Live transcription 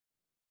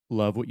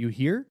Love what you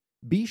hear?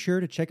 Be sure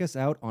to check us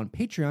out on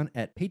Patreon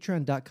at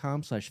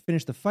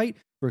patreon.com/finishthefight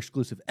for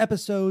exclusive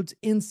episodes,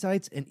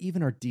 insights, and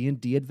even our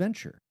D&D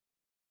adventure.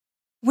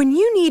 When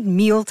you need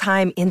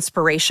mealtime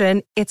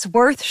inspiration, it's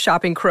worth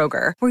shopping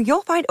Kroger, where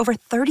you'll find over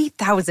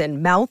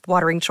 30,000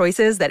 mouth-watering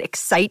choices that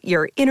excite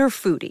your inner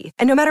foodie.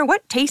 And no matter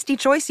what tasty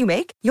choice you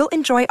make, you'll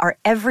enjoy our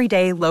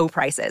everyday low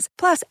prices,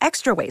 plus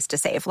extra ways to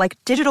save, like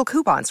digital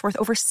coupons worth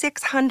over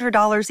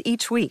 $600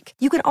 each week.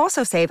 You can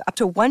also save up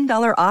to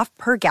 $1 off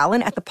per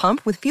gallon at the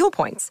pump with fuel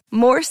points.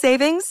 More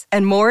savings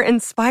and more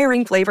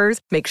inspiring flavors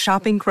make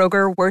shopping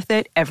Kroger worth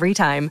it every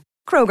time.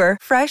 Kroger,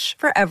 fresh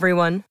for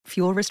everyone.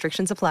 Fuel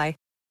restrictions apply.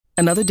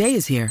 Another day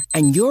is here,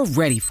 and you're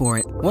ready for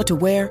it. What to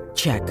wear?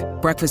 Check.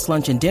 Breakfast,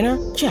 lunch, and dinner?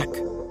 Check.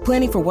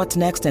 Planning for what's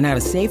next and how to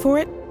save for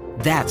it?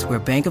 That's where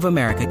Bank of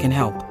America can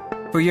help.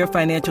 For your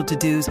financial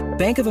to-dos,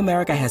 Bank of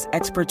America has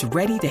experts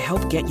ready to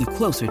help get you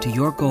closer to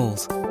your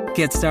goals.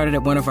 Get started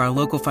at one of our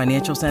local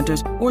financial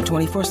centers or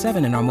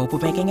 24/7 in our mobile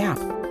banking app.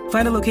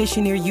 Find a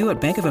location near you at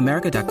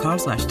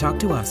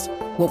bankofamerica.com/talktous.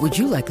 What would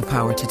you like the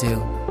power to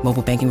do?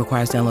 Mobile banking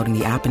requires downloading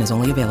the app and is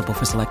only available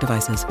for select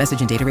devices.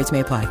 Message and data rates may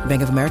apply.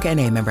 Bank of America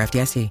NA, member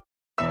FDIC.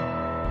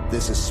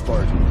 This is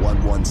Spartan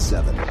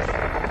 117.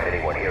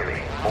 Anyone hear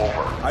me?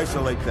 Over.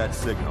 Isolate that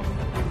signal.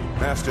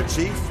 Master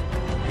Chief,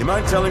 you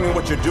mind telling me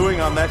what you're doing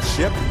on that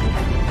ship?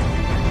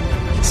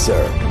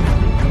 Sir,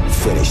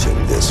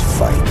 finishing this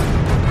fight.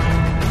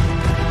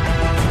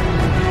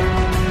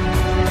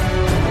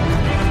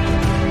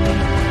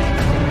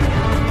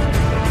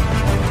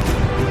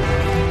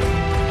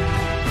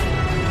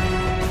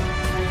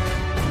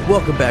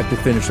 Welcome back to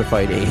Finish the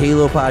Fight, a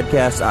Halo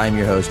podcast. I'm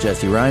your host,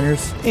 Jesse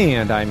Reiners.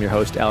 And I'm your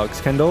host,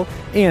 Alex Kendall.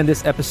 And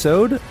this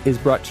episode is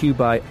brought to you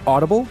by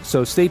Audible.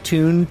 So stay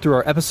tuned through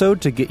our episode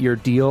to get your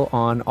deal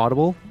on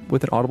Audible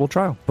with an Audible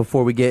trial.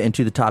 Before we get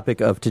into the topic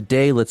of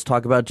today, let's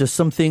talk about just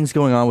some things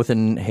going on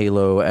within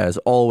Halo as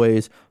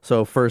always.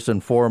 So first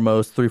and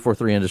foremost,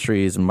 343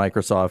 Industries and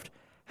Microsoft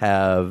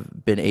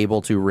have been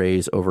able to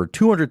raise over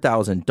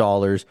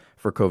 $200,000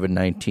 for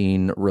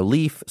COVID-19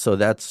 relief. So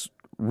that's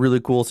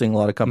really cool, seeing a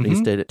lot of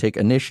companies take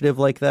initiative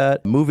like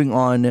that. Moving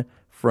on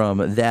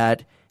from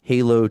that,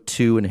 Halo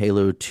 2 and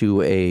Halo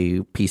 2A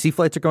PC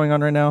flights are going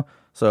on right now.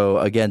 So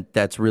again,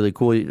 that's really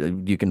cool.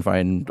 You can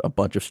find a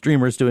bunch of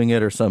streamers doing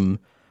it or some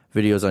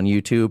videos on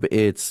YouTube.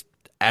 It's,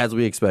 as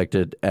we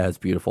expected, as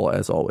beautiful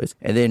as always.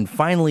 And then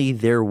finally,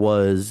 there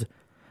was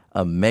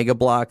a Mega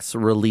Bloks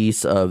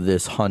release of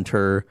this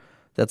hunter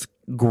that's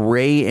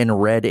gray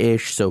and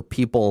reddish. So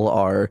people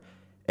are...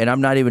 And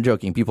I'm not even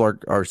joking. People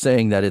are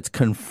saying that it's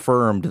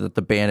confirmed that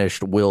the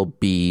Banished will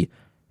be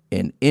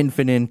an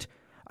Infinite.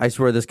 I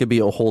swear this could be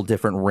a whole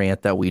different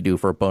rant that we do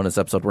for a bonus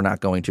episode. We're not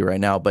going to right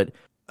now. But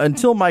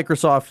until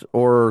Microsoft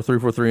or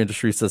 343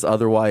 Industries says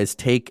otherwise,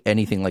 take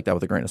anything like that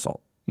with a grain of salt.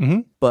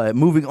 But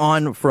moving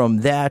on from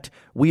that,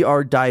 we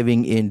are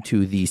diving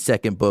into the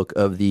second book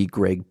of the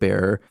Greg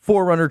Bear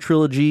Forerunner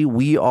trilogy.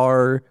 We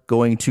are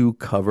going to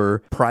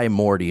cover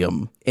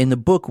Primordium. And the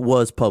book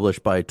was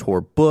published by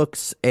Tor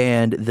Books,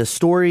 and the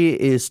story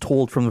is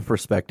told from the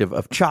perspective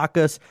of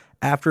Chakas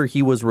after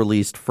he was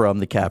released from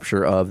the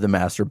capture of the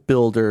Master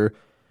Builder.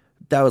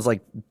 That was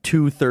like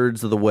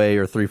 2/3 of the way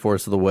or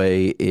 3/4 of the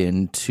way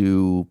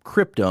into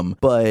Cryptum,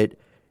 but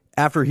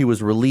after he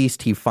was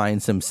released, he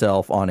finds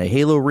himself on a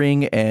Halo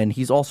ring, and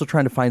he's also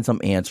trying to find some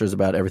answers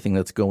about everything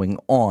that's going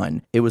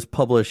on. It was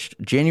published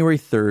January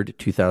 3rd,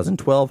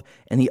 2012,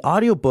 and the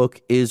audiobook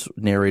is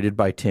narrated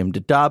by Tim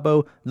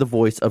Dodabo, the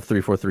voice of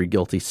 343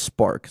 Guilty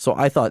Spark. So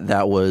I thought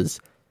that was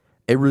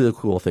a really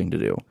cool thing to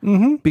do.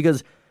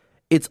 Because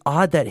it's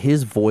odd that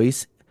his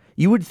voice,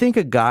 you would think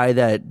a guy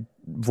that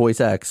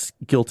voice acts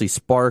Guilty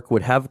Spark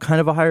would have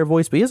kind of a higher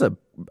voice, but he has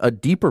a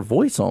deeper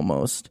voice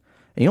almost.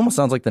 He almost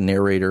sounds like the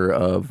narrator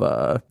of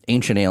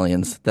Ancient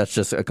Aliens. That's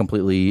just a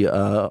completely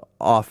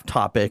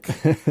off-topic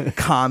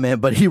comment,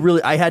 but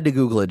I had to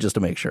Google it just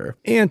to make sure.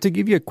 And to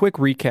give you a quick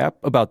recap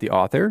about the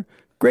author,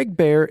 Greg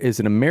Bear is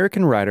an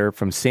American writer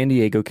from San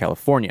Diego,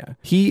 California.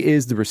 He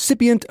is the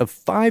recipient of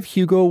 5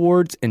 Hugo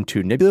Awards and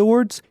 2 Nebula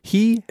Awards.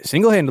 He,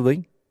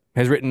 single-handedly,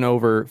 has written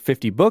over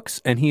 50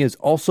 books, and he has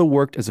also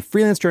worked as a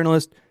freelance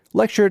journalist,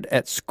 lectured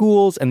at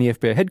schools and the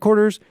FBI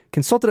headquarters,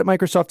 consulted at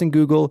Microsoft and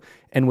Google,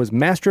 and was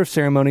Master of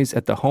Ceremonies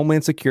at the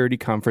Homeland Security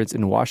Conference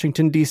in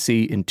Washington,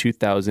 D.C. in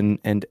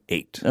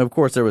 2008. And of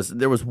course, there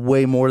was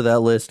way more to that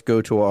list.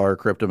 Go to our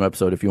Cryptum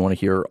episode if you want to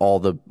hear all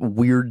the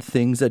weird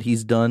things that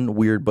he's done,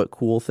 weird but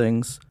cool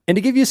things. And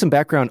to give you some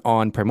background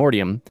on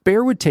Primordium,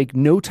 Bear would take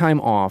no time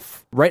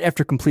off right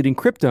after completing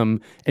Cryptum,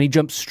 and he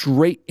jumped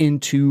straight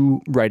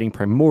into writing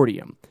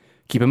Primordium.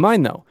 Keep in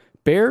mind, though,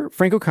 Bear,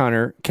 Frank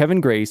O'Connor,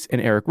 Kevin Grace,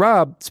 and Eric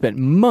Robb spent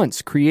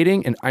months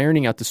creating and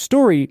ironing out the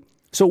story,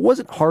 so it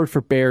wasn't hard for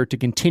Bear to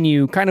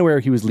continue kind of where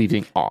he was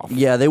leaving off.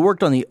 Yeah, they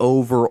worked on the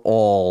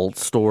overall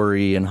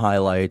story and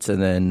highlights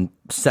and then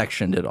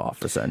sectioned it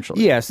off,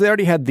 essentially. Yeah, so they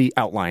already had the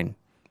outline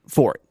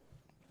for it.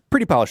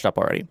 Pretty polished up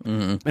already.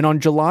 And on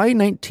July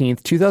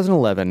 19th,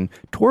 2011,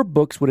 Tor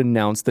Books would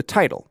announce the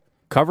title,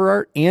 cover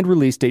art, and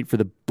release date for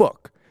the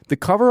book. The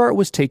cover art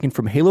was taken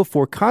from Halo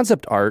 4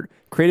 concept art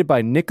created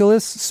by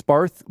Nicholas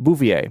Sparth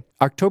Bouvier.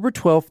 October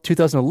 12,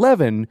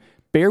 2011,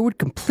 Bear would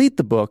complete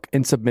the book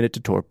and submit it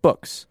to Tor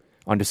Books.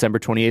 On December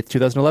 28,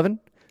 2011,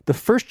 the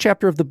first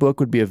chapter of the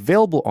book would be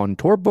available on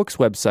Tor Books'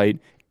 website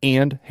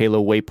and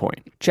Halo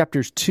Waypoint.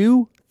 Chapters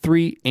 2,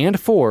 3, and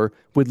 4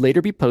 would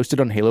later be posted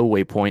on Halo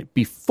Waypoint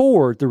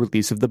before the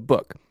release of the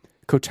book.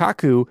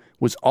 Kotaku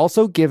was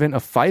also given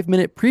a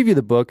 5-minute preview of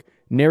the book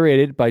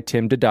narrated by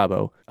Tim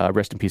Dodabo.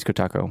 Rest in peace,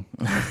 Kotaku.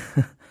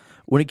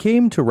 When it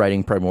came to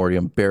writing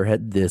Primordium, Bear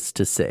had this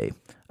to say.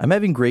 I'm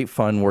having great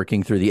fun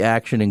working through the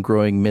action and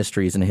growing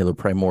mysteries in Halo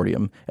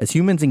Primordium, as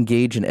humans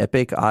engage an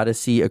epic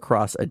odyssey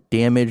across a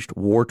damaged,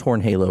 war-torn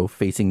Halo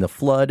facing the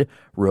Flood,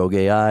 rogue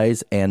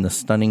AIs, and the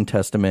stunning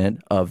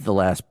testament of the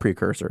last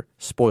precursor.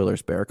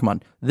 Spoilers, Bear, come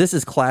on. This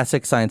is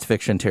classic science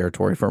fiction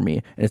territory for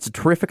me, and it's a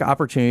terrific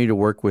opportunity to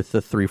work with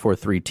the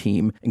 343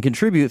 team and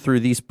contribute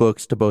through these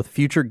books to both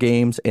future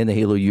games and the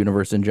Halo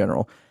universe in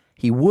general.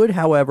 He would,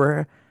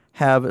 however,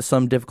 have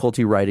some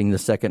difficulty writing the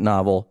second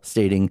novel,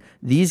 stating,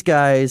 these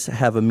guys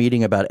have a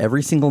meeting about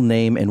every single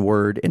name and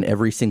word in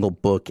every single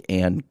book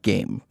and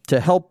game. To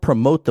help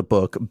promote the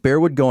book, Bear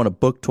would go on a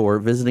book tour,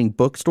 visiting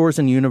bookstores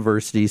and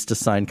universities to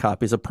sign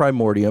copies of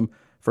Primordium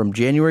from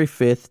January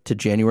 5th to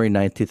January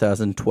 9th,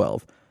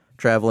 2012,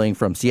 traveling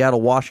from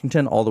Seattle,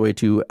 Washington, all the way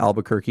to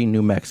Albuquerque,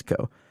 New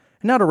Mexico.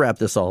 And now to wrap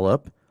this all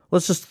up,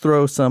 let's just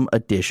throw some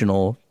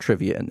additional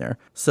trivia in there.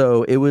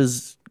 So it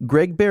was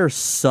Greg Bear's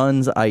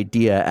son's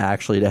idea,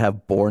 actually, to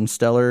have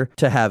Bornstellar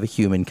to have a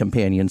human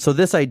companion. So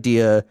this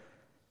idea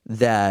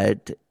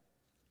that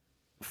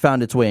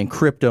found its way in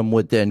Cryptum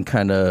would then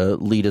kind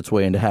of lead its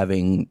way into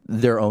having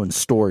their own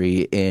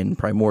story in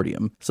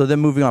Primordium. So then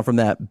moving on from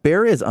that,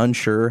 Bear is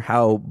unsure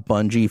how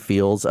Bungie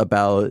feels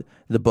about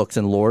the books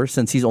and lore,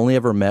 since he's only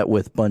ever met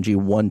with Bungie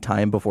one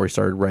time before he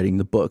started writing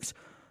the books.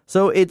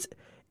 So it's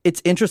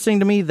interesting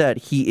to me that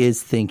he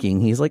is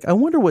thinking, he's like, I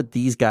wonder what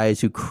these guys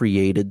who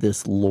created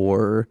this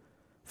lore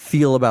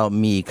feel about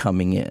me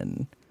coming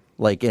in.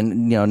 Like,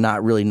 and,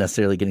 not really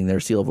necessarily getting their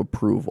seal of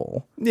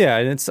approval. Yeah,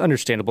 and it's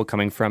understandable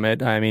coming from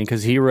it. I mean,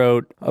 because he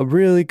wrote a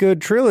really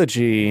good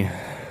trilogy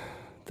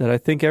that I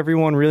think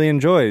everyone really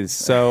enjoys.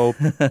 So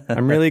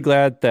I'm really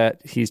glad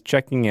that he's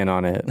checking in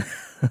on it.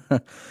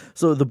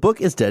 So the book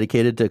is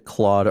dedicated to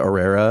Claude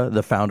Herrera,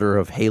 the founder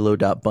of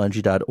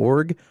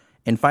Halo.bungie.org.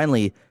 And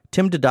finally,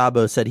 Tim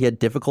Dodabo said he had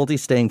difficulty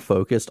staying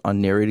focused on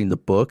narrating the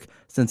book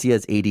since he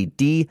has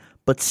ADD,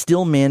 but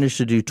still managed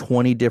to do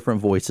 20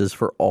 different voices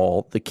for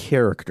all the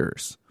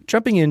characters.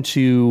 Jumping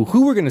into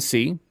who we're going to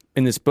see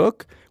in this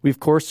book, we of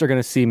course are going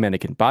to see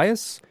Mannequin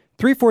Bias,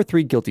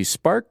 343 Guilty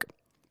Spark.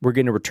 We're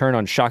going to return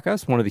on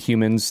Shakas, one of the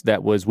humans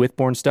that was with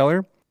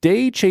Bornstellar.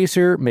 Day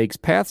Chaser makes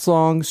Paths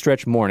Long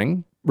Stretch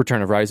Morning,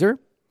 Return of Riser.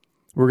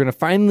 We're going to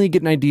finally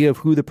get an idea of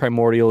who the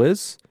Primordial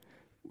is.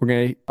 We're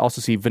going to also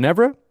see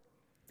Venevra,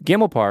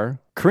 Gamelpar,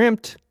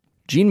 Crimped,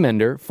 Gene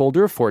Mender,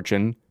 Folder of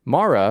Fortune,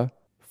 Mara,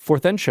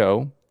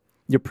 Forthencho,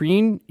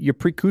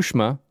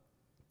 Yaprikushma,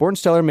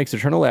 Bornstellar Makes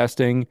Eternal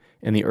Lasting,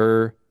 and the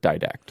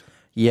Didact.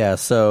 Yeah,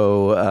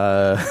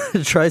 so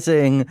try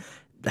saying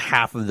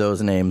half of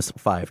those names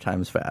 5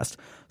 times fast.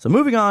 So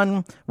moving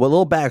on, what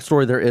little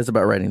backstory there is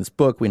about writing this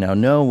book, we now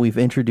know. We've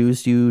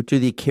introduced you to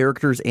the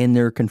characters and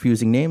their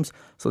confusing names.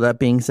 So that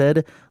being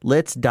said,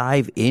 let's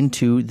dive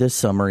into the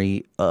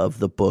summary of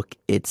the book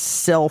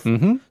itself.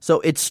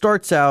 So it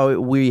starts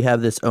out, we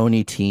have this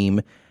Oni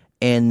team,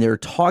 and they're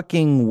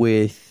talking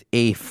with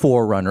a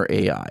Forerunner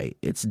AI.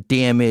 It's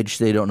damaged.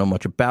 They don't know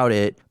much about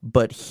it,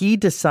 but he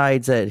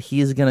decides that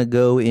he's going to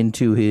go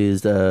into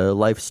his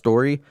life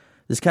story.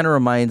 This kind of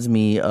reminds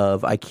me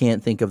of, I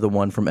can't think of the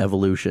one from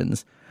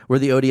Evolutions, where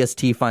the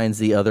ODST finds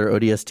the other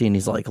ODST and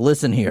he's like,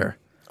 listen here.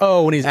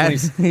 Oh, when he's at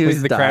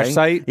the crash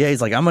site? Yeah,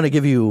 he's like, I'm going to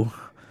give you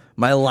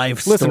my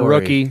life story. Listen,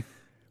 rookie,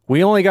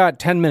 we only got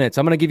 10 minutes.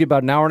 I'm going to give you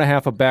about an hour and a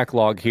half of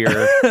backlog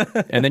here,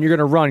 and then you're going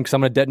to run because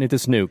I'm going to detonate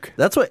this nuke.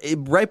 That's what,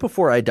 right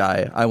before I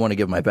die, I want to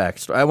give my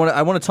backstory. I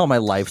want to tell my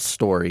life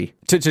story.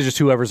 To just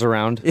whoever's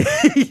around?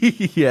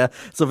 Yeah,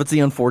 so if it's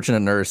the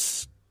unfortunate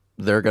nurse,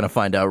 they're going to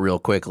find out real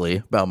quickly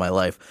about my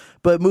life.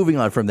 But moving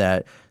on from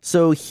that,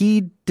 so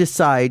he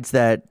decides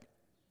that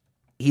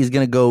he's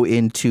going to go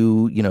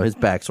into, his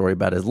backstory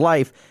about his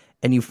life,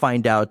 and you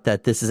find out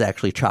that this is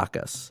actually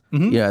Chakas,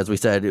 as we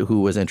said,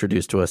 who was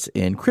introduced to us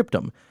in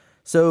Cryptum.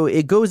 So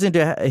it goes into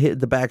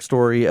the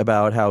backstory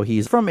about how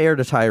he's from Heir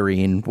to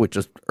Tyrene, which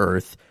is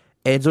Earth.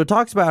 And so it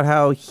talks about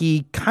how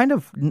he kind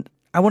of,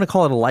 I want to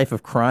call it a life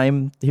of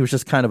crime. He was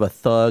just kind of a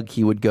thug.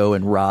 He would go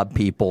and rob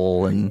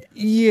people. And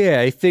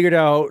yeah, he figured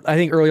out, I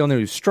think early on that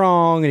he was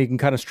strong and he can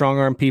kind of strong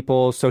arm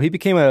people. So he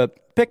became a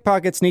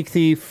pickpocket, sneak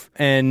thief,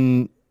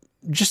 and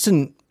just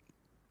an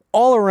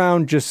all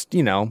around just,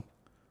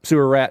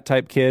 sewer rat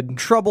type kid.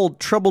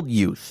 Troubled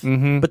youth.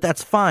 But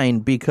that's fine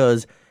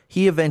because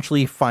he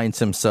eventually finds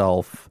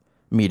himself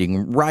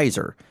meeting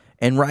Riser.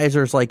 And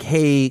Riser's like,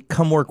 hey,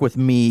 come work with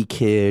me,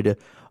 kid.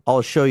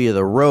 I'll show you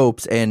the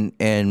ropes, and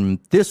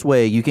this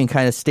way you can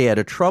kind of stay out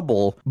of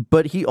trouble.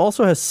 But he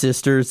also has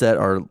sisters that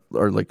are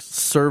like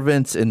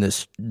servants in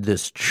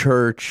this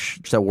church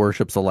that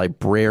worships a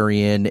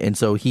librarian, and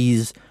so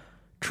he's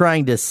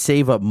trying to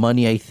save up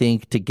money, I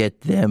think, to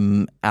get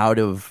them out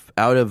of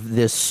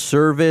this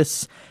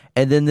service.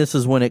 And then this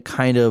is when it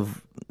kind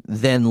of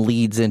then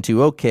leads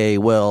into, okay,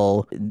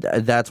 well,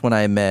 that's when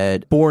I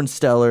met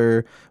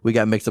Bornsteller. We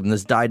got mixed up in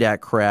this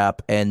Didact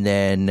crap, and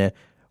then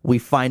we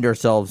find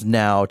ourselves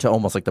now to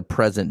almost like the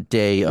present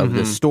day of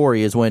this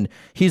story is when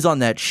he's on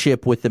that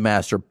ship with the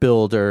Master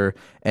Builder,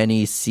 and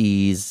he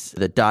sees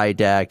the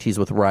Didact. He's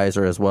with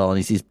Riser as well, and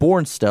he sees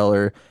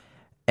Bornsteller,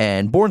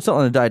 and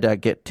Bornsteller and the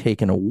Didact get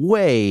taken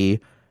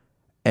away,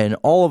 and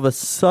all of a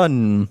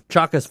sudden,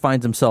 Chakas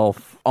finds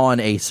himself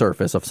on a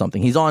surface of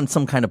something. He's on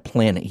some kind of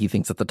planet, he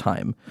thinks at the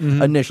time.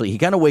 Initially, he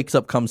kind of wakes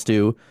up, comes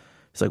to,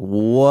 he's like,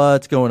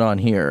 what's going on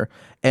here?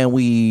 And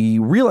we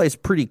realize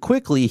pretty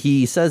quickly,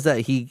 he says that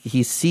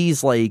he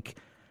sees like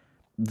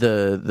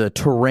the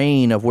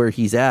terrain of where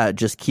he's at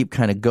just keep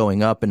kind of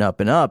going up and up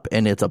and up,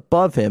 and it's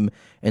above him.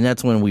 And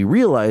that's when we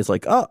realize,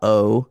 like,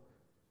 uh-oh,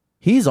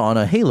 he's on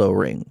a Halo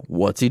ring.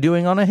 What's he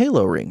doing on a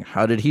Halo ring?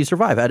 How did he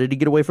survive? How did he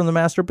get away from the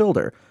Master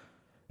Builder?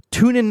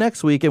 Tune in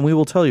next week and we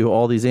will tell you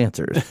all these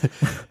answers.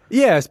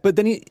 Yes, but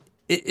then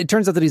it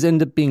turns out that he's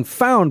ended up being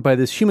found by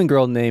this human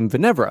girl named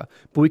Venevra.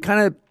 But we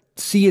kind of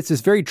see it's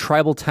this very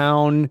tribal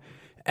town,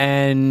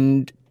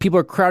 and people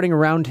are crowding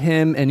around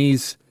him, and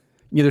he's,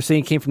 they're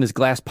saying he came from this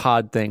glass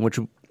pod thing, which,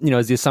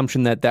 is the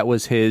assumption that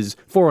was his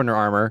Forerunner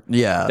armor.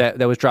 Yeah.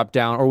 That was dropped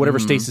down, or whatever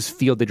stasis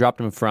field they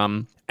dropped him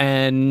from.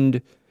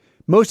 And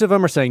most of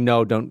them are saying,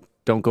 no, don't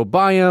go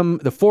by him.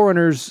 The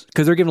Forerunners,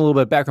 because they're giving a little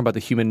bit of background about the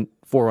human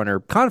Forerunner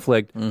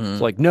conflict,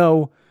 it's like,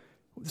 no,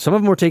 some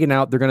of them were taken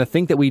out. They're going to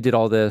think that we did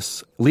all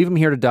this. Leave them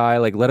here to die.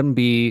 Like, let them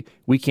be.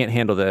 We can't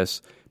handle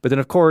this. But then,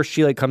 of course,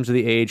 she like comes to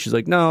the aid. She's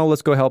like, no,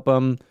 let's go help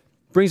him.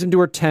 Brings him to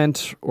her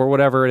tent or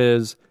whatever it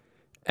is,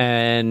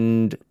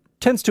 and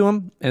tends to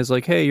him and is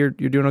like, hey, you're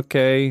doing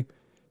okay.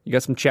 You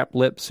got some chapped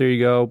lips. Here you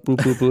go. Boop,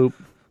 boop,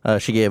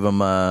 boop. She gave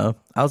him, I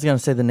was going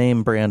to say the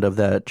name brand of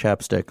that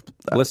chapstick.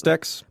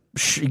 Blistex?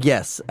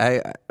 Yes.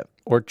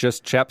 Or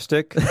just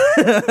chapstick?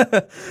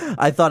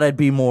 I thought I'd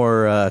be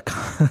more,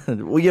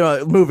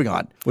 moving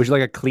on. Would you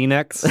like a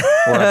Kleenex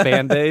or a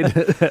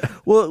Band-Aid?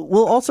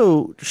 Well,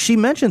 also, she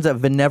mentions that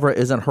Venevra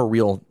isn't her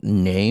real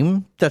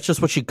name. That's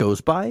just what she goes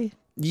by.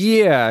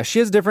 Yeah, she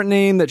has a different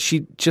name that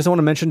she doesn't want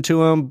to mention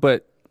to him,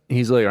 but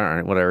he's like, all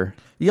right, whatever.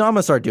 Yeah, I'm going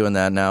to start doing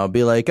that now.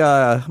 Be like,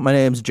 my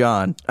name's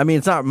John. I mean,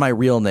 it's not my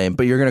real name,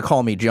 but you're going to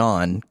call me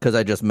John because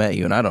I just met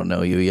you and I don't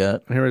know you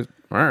yet.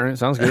 All right,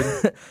 sounds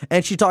good.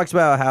 And she talks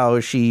about how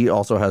she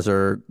also has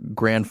her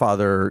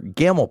grandfather,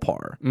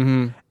 Gamelpar.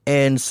 Mm-hmm.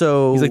 And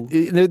so... He's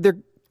like, they're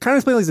kind of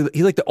explaining, like,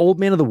 he's like the old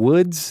man of the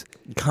woods.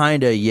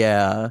 Kind of,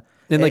 yeah.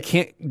 And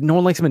like, no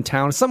one likes him in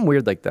town. It's something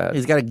weird like that.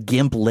 He's got a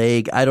gimp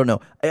leg. I don't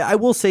know. I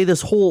will say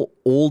this whole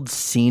old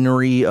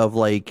scenery of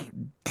like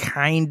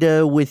kind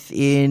of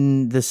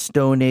within the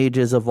Stone Age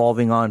is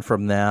evolving on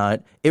from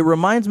that. It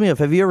reminds me of,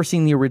 have you ever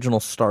seen the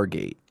original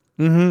Stargate?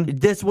 Mm-hmm.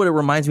 That's what it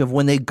reminds me of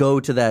when they go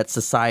to that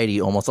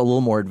society, almost a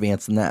little more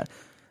advanced than that.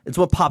 It's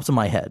what pops in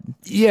my head.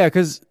 Yeah,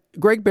 because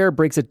Greg Bear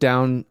breaks it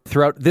down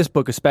throughout this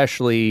book,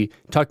 especially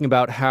talking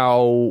about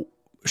how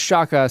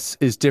Chakas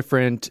is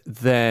different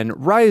than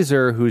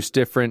Riser, who's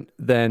different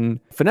than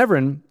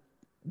Venevran,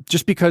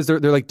 just because they're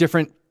like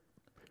different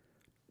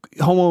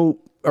homo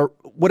or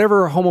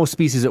whatever homo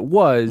species it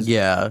was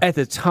at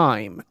the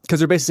time. Because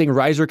they're basically saying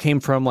Riser came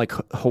from like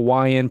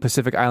Hawaiian,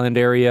 Pacific Island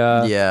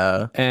area.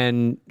 Yeah.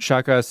 And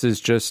Chakas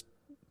is just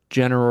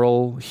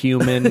general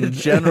human.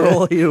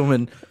 General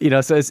human.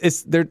 So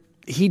it's there.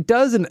 He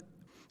does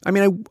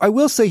I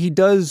will say he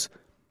does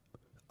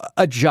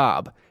a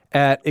job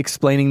at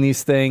explaining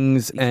these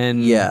things,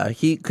 and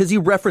because he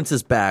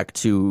references back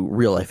to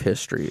real life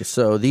history.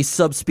 So these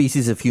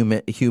subspecies of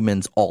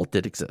humans all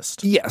did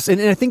exist. Yes,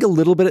 and I think a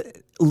little bit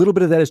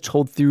of that is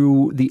told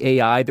through the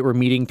AI that we're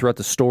meeting throughout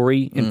the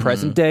story in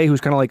present day, who's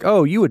kind of like,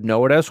 oh, you would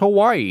know it as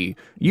Hawaii,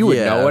 you would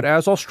know it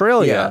as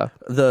Australia,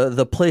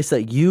 the place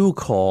that you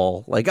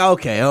call like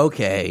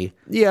okay,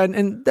 yeah,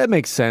 and that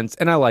makes sense,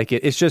 and I like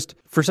it. It's just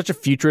for such a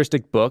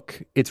futuristic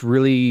book, it's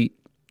really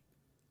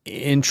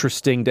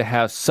interesting to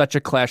have such a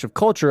clash of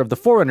culture of the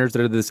Forerunners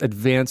that are this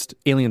advanced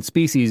alien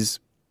species,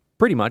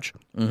 pretty much,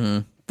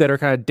 that are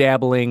kind of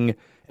dabbling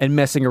and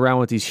messing around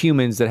with these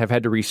humans that have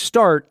had to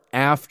restart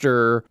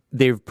after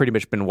they've pretty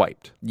much been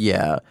wiped.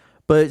 Yeah.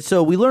 But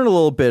so we learned a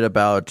little bit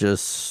about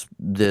just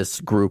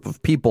this group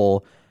of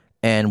people,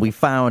 and we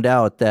found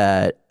out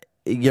that,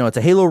 it's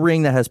a Halo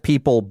ring that has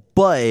people,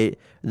 but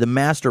the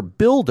Master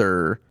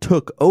Builder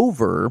took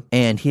over,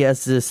 and he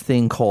has this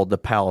thing called the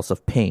Palace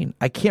of Pain.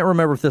 I can't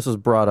remember if this was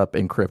brought up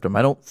in Cryptum.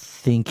 I don't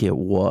think it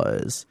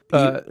was.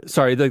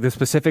 Sorry, like the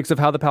specifics of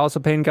how the Palace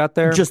of Pain got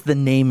there? Just the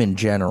name in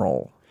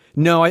general.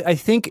 No, I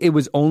think it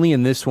was only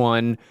in this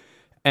one,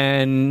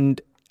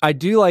 and I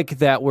do like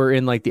that we're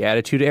in like the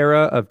Attitude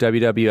Era of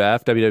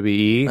WWF,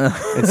 WWE,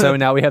 and so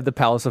now we have the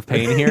Palace of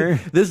Pain here.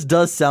 This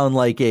does sound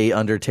like a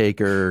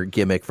Undertaker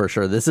gimmick for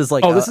sure. This is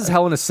like this is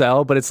Hell in a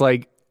Cell, but it's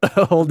like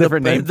a whole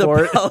different name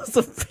for it. The Palace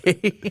of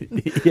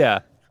Pain. Yeah.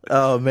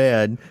 Oh,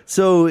 man.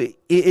 So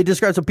it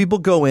describes how people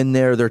go in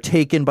there, they're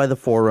taken by the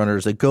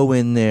Forerunners, they go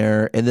in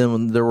there, and then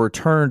when they're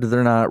returned,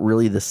 they're not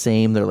really the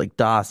same. They're like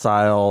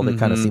docile, they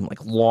kind of seem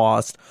like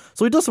lost.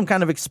 So he does some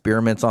kind of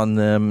experiments on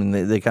them,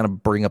 and they kind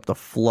of bring up the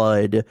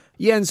flood.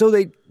 Yeah, and so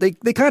they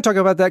kind of talk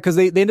about that because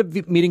they end up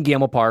meeting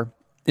Gamelpar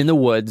in the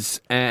woods,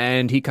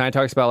 and he kind of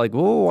talks about like,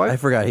 whoa, I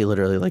forgot he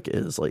literally like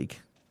is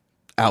like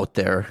out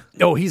there.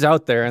 Oh, he's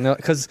out there, and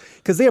because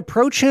they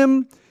approach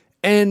him,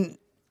 and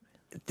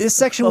this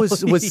section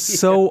was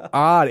so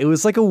odd. It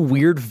was like a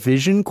weird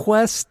Vision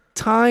Quest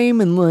time,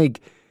 and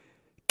like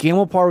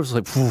Gamelpar was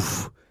like,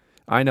 phew,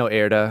 I know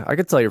Erda. I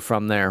could tell you're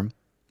from there.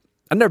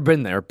 I've never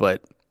been there,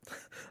 but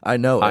I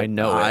know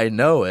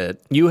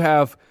it. You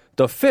have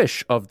the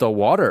fish of the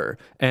water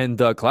and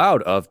the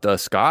cloud of the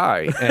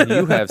sky, and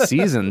you have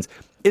seasons.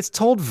 It's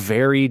told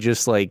very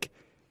just like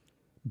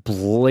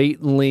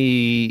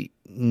blatantly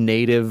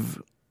native,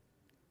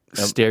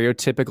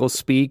 stereotypical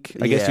speak,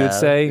 I guess you would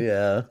say.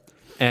 Yeah.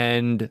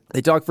 And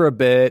they talk for a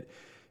bit,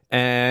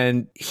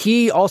 and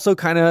he also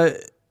kind of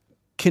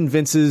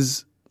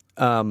convinces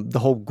the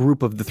whole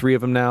group of the three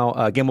of them now.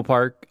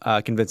 Gamelpar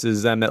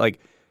convinces them that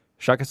like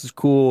Shaka's is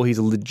cool. He's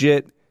a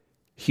legit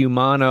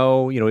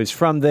humano. You know, he's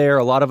from there.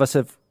 A lot of us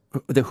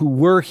who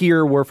were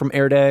here were from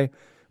Erde.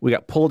 We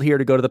got pulled here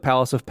to go to the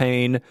Palace of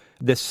Pain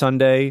this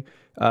Sunday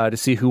to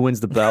see who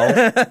wins the bell.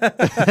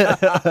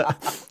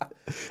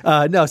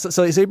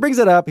 So he brings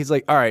it up. He's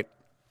like, all right,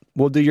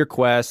 we'll do your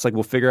quest. Like,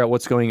 we'll figure out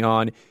what's going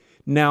on.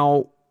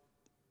 Now,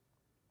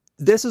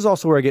 this is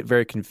also where I get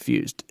very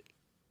confused.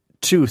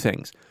 Two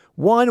things.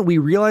 One, we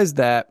realize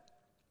that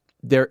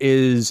there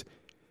is,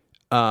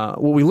 what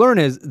we learn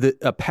is that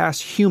a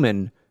past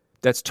human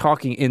that's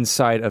talking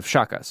inside of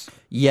Shaka's.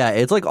 Yeah,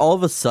 it's like all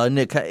of a sudden,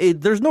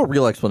 there's no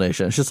real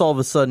explanation. It's just all of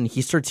a sudden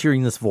he starts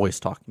hearing this voice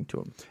talking to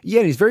him. Yeah,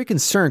 and he's very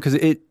concerned because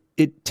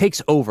it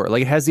takes over.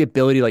 Like, it has the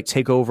ability to like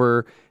take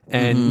over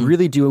and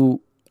really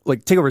do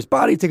like take over his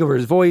body, take over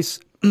his voice,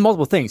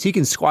 multiple things. He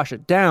can squash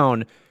it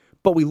down,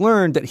 but we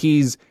learned that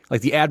he's like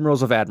the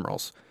admirals of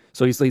admirals.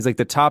 So he's like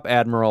the top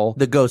admiral.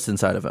 The ghost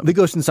inside of him. The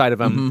ghost inside of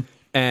him.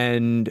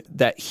 And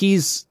that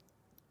he's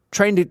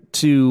trying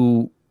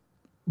to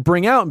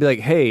bring out and be like,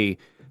 hey,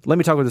 let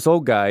me talk with this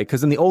old guy. Because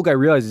then the old guy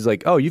realizes, he's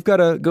like, oh, you've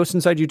got a ghost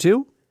inside you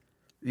too?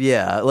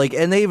 Yeah, like,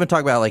 and they even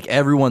talk about like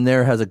everyone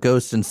there has a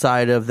ghost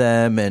inside of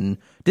them. And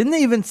didn't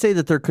they even say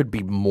that there could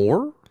be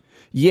more?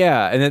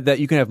 Yeah, and that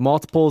you can have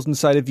multiples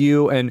inside of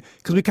you. And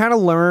because we kind of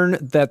learn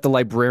that the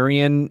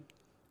librarian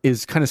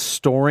is kind of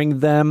storing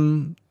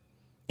them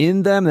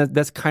in them.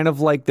 That's kind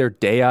of like their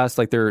deus,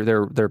 like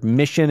their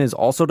mission is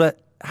also to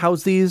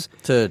house these.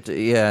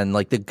 And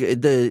like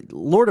the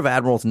Lord of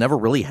Admirals never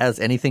really has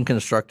anything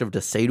constructive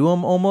to say to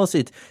him. Almost,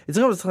 it's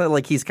almost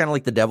like he's kind of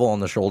like the devil on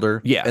the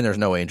shoulder. Yeah, and there's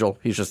no angel.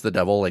 He's just the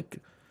devil, like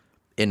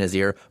in his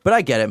ear. But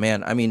I get it,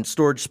 man. I mean,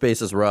 storage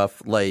space is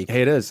rough. Like,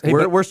 hey, it is. Hey,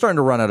 we're starting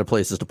to run out of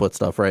places to put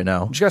stuff right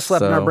now. Just got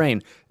slept in our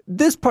brain.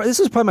 This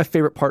is probably my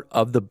favorite part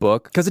of the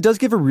book because it does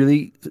give a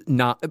really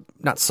not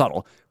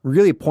subtle,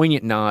 really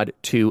poignant nod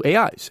to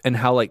AIs and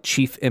how like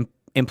Chief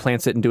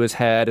implants it into his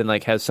head and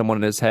like has someone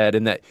in his head,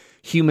 and that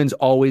humans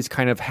always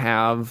kind of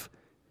have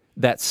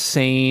that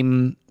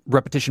same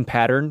repetition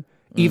pattern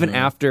even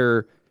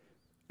after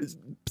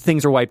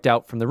things are wiped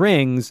out from the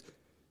rings.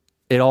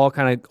 It all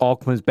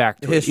comes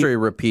back to history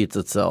repeats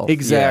itself.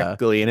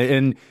 Exactly. Yeah.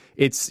 And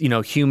it's, you know,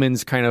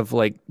 humans kind of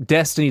like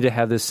destiny to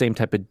have this same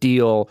type of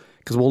deal,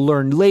 because we'll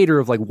learn later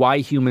of like why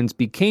humans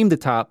became the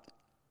top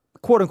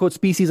quote unquote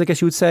species, I guess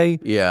you would say.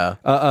 Yeah.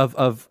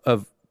 Of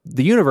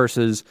the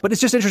universes. But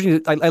it's just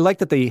interesting. I like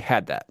that they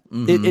had that.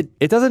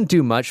 It doesn't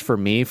do much for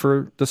me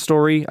for the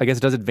story. I guess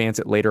it does advance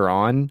it later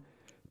on,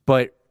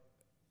 but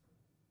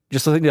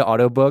just listening to the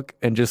audiobook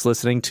and just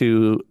listening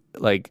to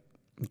like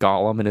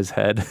Gollum in his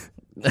head.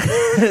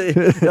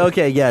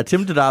 Okay, yeah,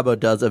 Tim Tadabo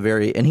does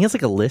and he has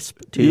like a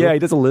lisp too. Yeah, he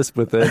does a lisp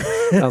with it.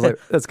 I was like,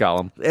 that's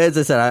Gollum. As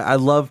I said, I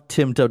love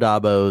Tim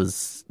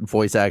Tadabo's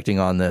voice acting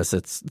on this.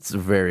 It's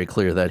very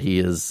clear that he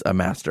is a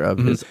master of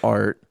his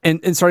art.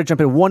 And sorry to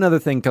jump in, one other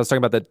thing, because I was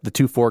talking about the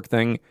two fork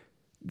thing,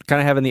 kind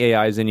of having the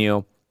AIs in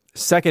you.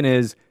 Second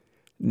is,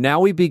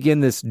 now we begin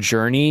this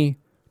journey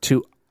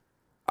to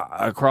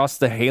across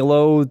the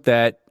Halo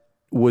that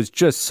was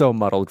just so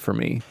muddled for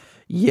me.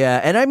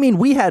 Yeah, and I mean,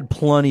 we had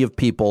plenty of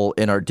people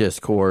in our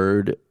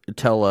Discord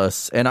tell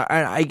us, and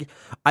I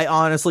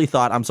honestly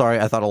thought, I'm sorry,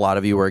 I thought a lot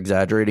of you were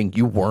exaggerating.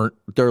 You weren't.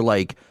 They're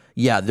like,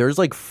 yeah, there's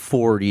like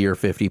 40 or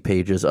 50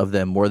 pages of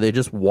them where they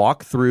just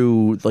walk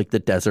through like the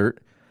desert.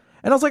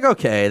 And I was like,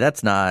 okay,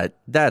 that's a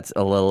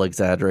little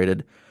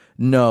exaggerated.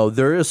 No,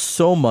 there is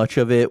so much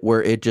of it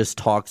where it just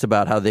talks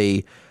about how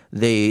they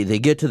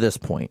get to this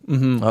point.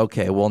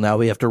 Okay, well, now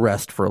we have to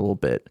rest for a little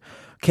bit.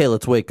 okay,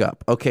 let's wake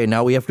up. Okay,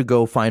 now we have to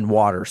go find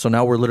water. So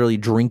now we're literally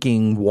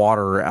drinking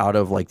water out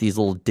of like these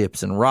little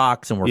dips and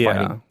rocks, and we're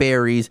finding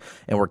berries,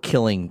 and we're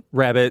killing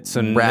rabbits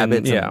and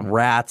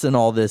rats and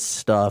all this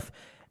stuff.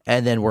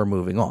 And then we're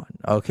moving on.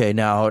 Okay,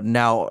 now,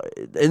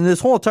 in this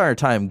whole entire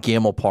time,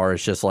 Gamelpar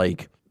is just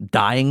like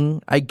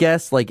dying, I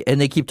guess. Like,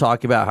 and they keep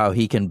talking about how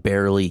he can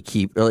barely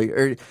keep.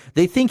 Or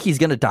they think he's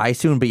gonna die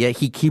soon, but yet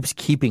he keeps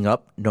keeping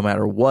up no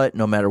matter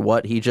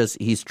what.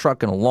 He's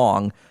trucking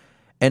along,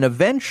 and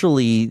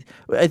eventually,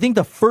 I think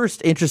the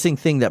first interesting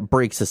thing that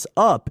breaks us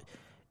up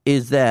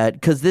is that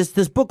because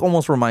this book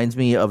almost reminds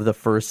me of the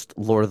first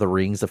Lord of the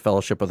Rings, The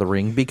Fellowship of the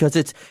Ring, because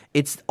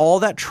it's all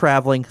that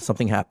traveling,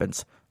 something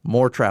happens.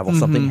 More travel,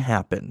 something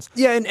happens.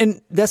 Yeah,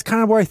 and that's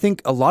kind of where I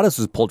think a lot of this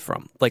was pulled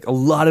from. Like, a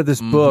lot of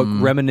this book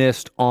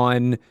reminisced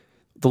on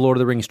the Lord of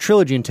the Rings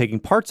trilogy and taking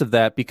parts of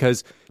that,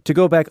 because to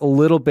go back a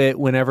little bit,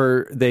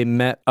 whenever they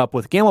met up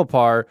with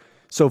Gamelpar,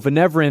 so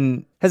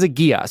Venevrin has a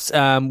Gias,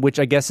 which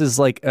I guess is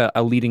like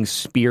a leading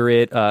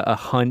spirit, a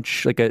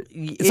hunch, like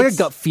it's like a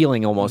gut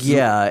feeling almost.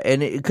 Yeah, and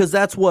because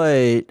that's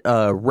what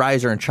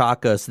Riser and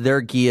Chakas,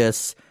 their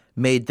Gias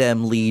made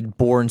them lead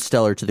Born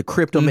Stellar to the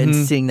Cryptum and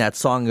sing that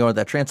song and go into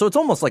that trance. So it's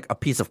almost like a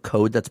piece of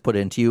code that's put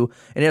into you,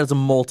 and it has a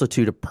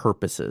multitude of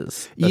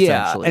purposes.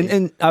 Yeah,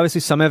 and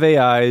obviously some have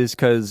AIs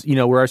because,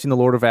 we're already seeing the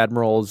Lord of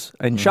Admirals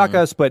and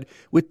Chakas, but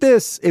with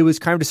this, it was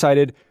kind of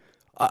decided,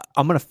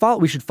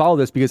 we should follow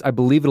this because I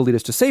believe it'll lead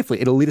us to safely.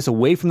 It'll lead us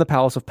away from the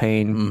Palace of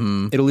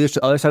Pain. It'll lead us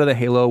to the other side of the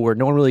Halo where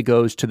no one really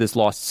goes, to this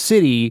lost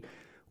city,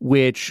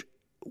 which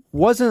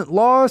wasn't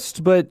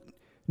lost, but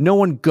no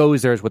one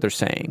goes there is what they're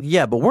saying.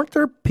 Yeah, but weren't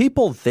there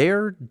people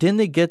there? Didn't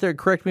they get there?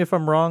 Correct me if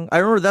I'm wrong. I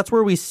remember that's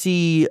where we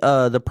see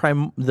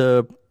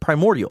the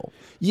primordial.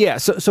 Yeah,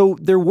 so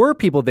there were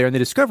people there, and they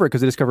discover it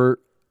because they discover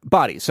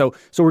bodies. So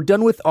we're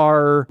done with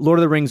our Lord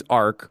of the Rings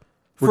arc.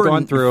 We're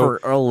gone through for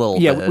a little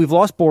bit. Yeah, we've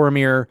lost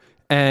Boromir,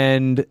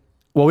 and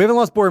we haven't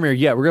lost Boromir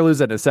yet. We're gonna lose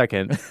that in a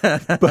second.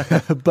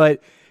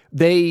 but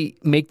they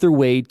make their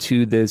way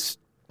to this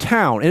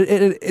town.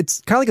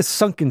 It's kind of like a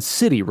sunken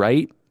city,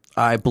 right?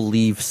 I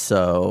believe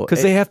so.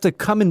 Because they have to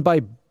come in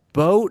by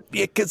boat.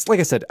 Because, like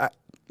I said,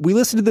 we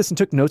listened to this and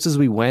took notes as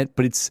we went,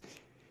 but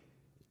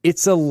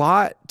it's a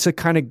lot to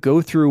kind of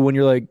go through when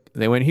you're like,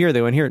 they went here.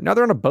 Now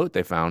they're on a boat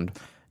they found.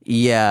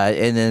 Yeah,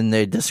 and then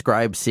they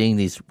describe seeing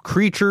these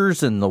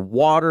creatures in the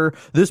water.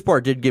 This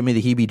part did give me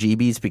the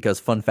heebie-jeebies because,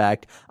 fun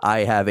fact, I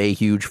have a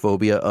huge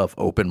phobia of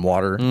open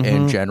water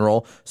in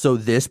general. So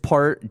this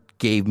part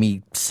gave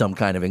me some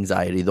kind of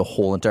anxiety the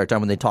whole entire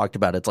time when they talked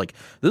about it. It's like,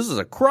 this is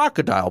a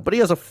crocodile, but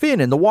he has a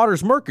fin and the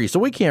water's murky, so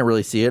we can't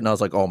really see it. And I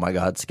was like, oh my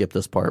God, skip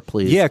this part,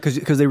 please. Yeah,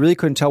 because they really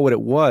couldn't tell what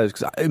it was.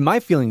 Because my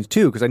feelings,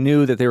 too, because I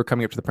knew that they were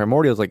coming up to the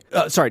primordials. Like,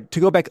 sorry, to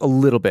go back a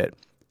little bit,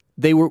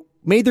 they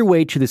made their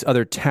way to this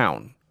other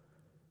town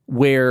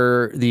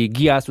where the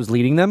Gias was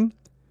leading them.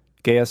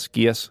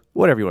 Gias,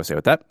 whatever you want to say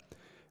with that.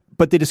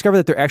 But they discover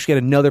that they're actually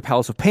at another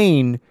Palace of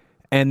Pain,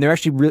 and they're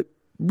actually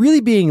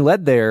really being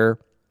led there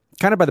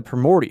kind of by the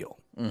primordial.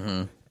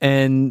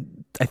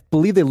 And I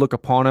believe they look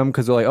upon him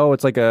because they're like, oh,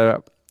 it's like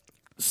a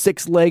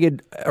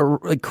six-legged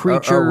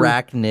creature.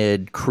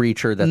 Arachnid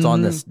creature that's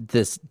on this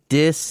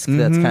disc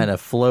that's kind of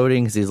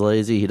floating because he's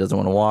lazy. He doesn't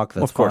want to walk.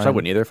 That's of course, fine. I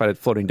wouldn't either if I had a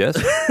floating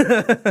disc.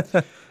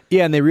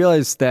 Yeah, and they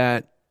realized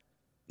that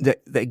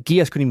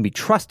Gias couldn't even be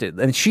trusted.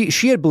 And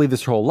she had believed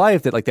this her whole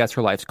life, that like that's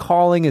her life's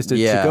calling is to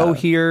go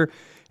here.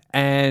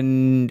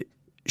 And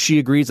she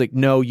agrees, like,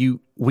 no,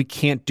 we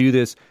can't do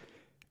this.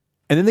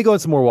 And then they go on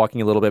some more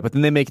walking a little bit, but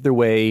then they make their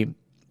way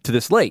to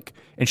this lake.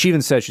 And she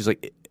even says, she's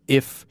like,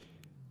 if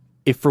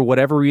for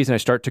whatever reason I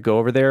start to go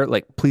over there,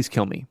 like, please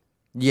kill me.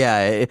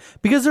 Yeah,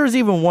 because there's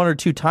even one or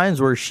two times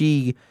where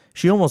she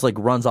almost like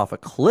runs off a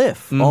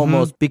cliff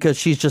almost because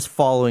she's just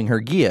following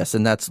her Gias,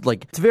 and that's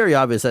like, it's very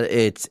obvious that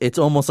it's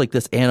almost like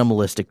this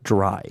animalistic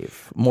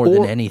drive more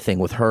than anything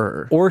with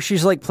her. Or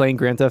she's like playing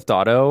Grand Theft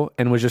Auto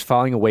and was just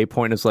following a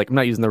waypoint and was like, I'm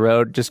not using the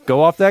road, just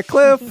go off that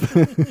cliff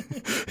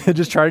and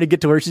just trying to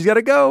get to where she's got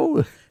to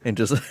go. And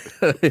just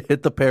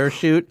hit the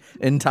parachute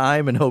in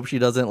time and hope she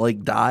doesn't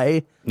like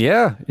die.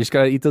 Yeah, you just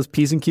gotta eat those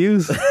P's and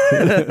Q's.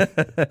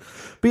 But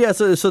yeah,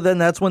 so then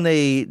that's when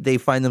they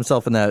find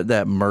themselves in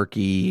that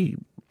murky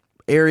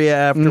area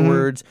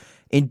afterwards.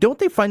 And don't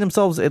they find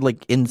themselves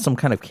in some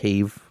kind of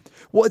cave?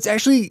 Well, it's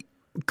actually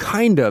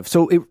kind of.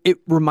 So it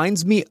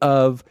reminds me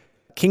of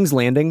King's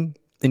Landing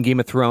in Game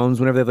of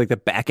Thrones. Whenever they have like the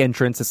back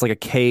entrance, it's like a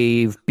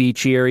cave,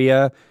 beachy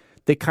area.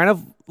 They kind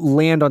of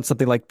land on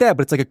something like that,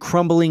 but it's like a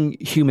crumbling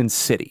human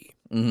city.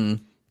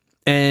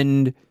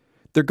 And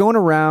they're going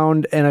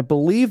around, and I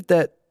believe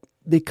that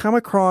they come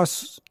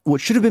across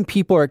what should have been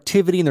people or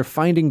activity, and they're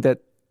finding that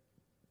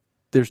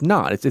there's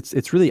not.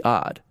 It's really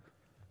odd.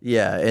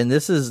 Yeah, and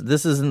this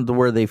isn't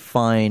where they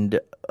find,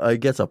 I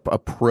guess, a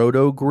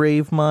proto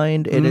grave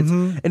mind, and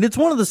it's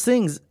one of those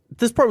things.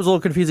 This part was a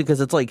little confusing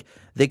because it's like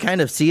they kind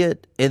of see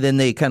it, and then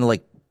they kind of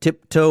like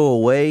tiptoe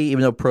away,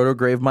 even though proto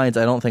grave minds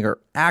I don't think are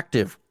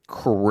active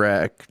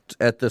correct,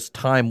 at this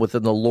time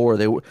within the lore,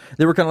 they were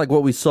kind of like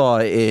what we saw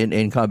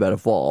in Combat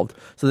Evolved.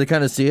 So they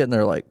kind of see it and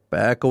they're like,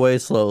 back away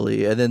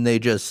slowly, and then they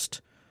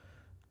just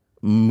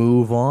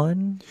move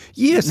on.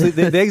 Yes,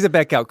 they exit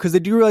back out because they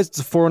do realize it's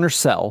a Forerunner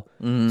cell.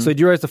 So they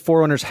do realize the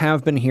Forerunners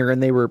have been here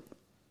and they were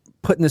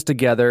putting this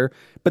together.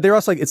 But they're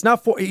also like, it's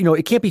not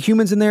it can't be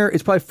humans in there.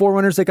 It's probably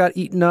Forerunners that got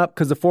eaten up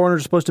because the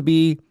Forerunners are supposed to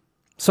be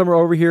somewhere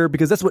over here,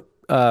 because that's what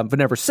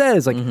Venevra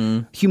says. Like,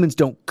 humans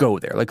don't go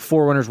there. Like,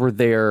 Forerunners were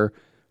there.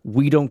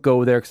 We don't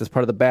go there because it's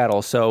part of the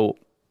battle. So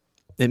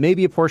it may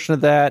be a portion of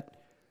that.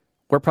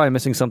 We're probably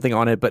missing something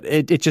on it, but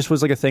it just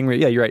was like a thing where,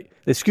 yeah, you're right.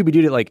 They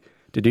Scooby-Dooed it like,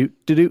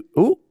 do-do,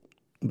 ooh,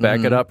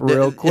 back it up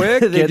real quick,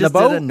 get in the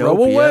boat, row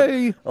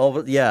away.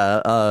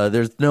 Yep.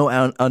 There's no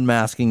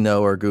unmasking,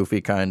 though, or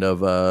goofy kind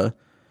of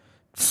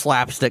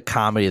slapstick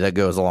comedy that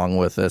goes along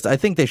with this. I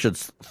think they should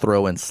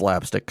throw in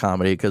slapstick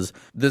comedy because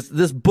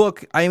this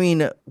book, I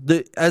mean,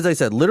 as I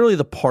said, literally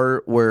the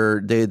part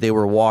where they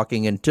were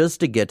walking, and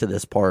just to get to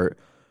this part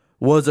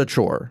was a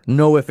chore.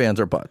 No ifs, ands,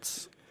 or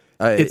buts.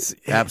 It's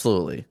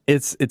absolutely.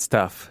 It's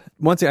tough.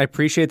 Once again, I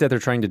appreciate that they're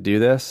trying to do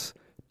this,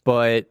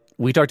 but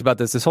we talked about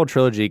this. This whole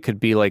trilogy could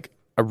be like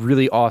a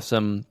really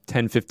awesome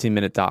 10,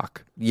 15-minute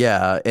doc.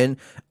 Yeah, and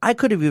I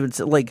could have even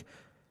said, like,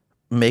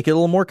 make it a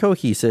little more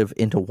cohesive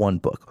into one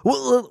book.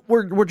 Well,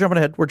 we're jumping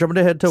ahead. We're jumping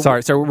ahead to...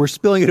 Sorry, we're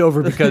spilling it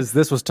over because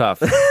this was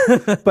tough.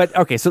 But,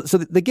 okay, so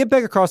they get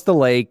back across the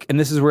lake, and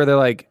this is where they're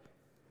like,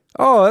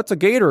 oh, that's a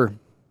gator.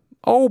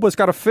 Oh, but it's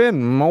got a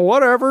fin. Well,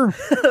 whatever.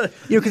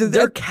 Because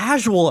they're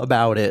casual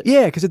about it.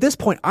 Yeah, because at this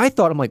point, I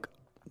thought, I'm like,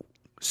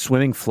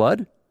 swimming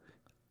flood?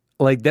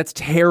 Like, that's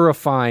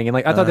terrifying. And,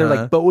 like, I thought they were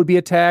like, boat would be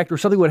attacked or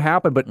something would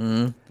happen, but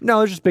no,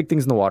 there's just big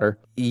things in the water.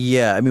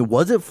 Yeah, I mean,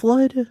 was it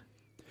flood?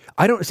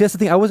 I don't see. That's the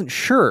thing. I wasn't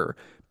sure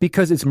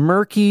because it's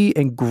murky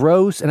and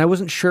gross, and I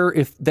wasn't sure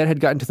if that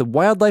had gotten to the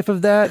wildlife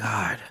of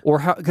that, or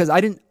how. Because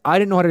I didn't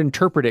know how to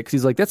interpret it. Because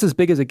he's like, that's as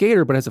big as a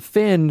gator, but has a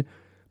fin.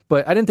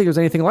 But I didn't think there was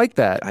anything like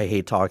that. I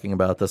hate talking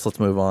about this. Let's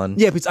move on.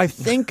 Yeah, because I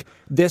think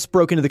this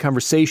broke into the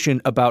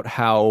conversation about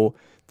how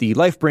the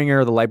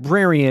Lifebringer, the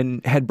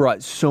librarian, had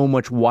brought so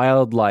much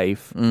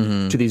wildlife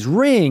to these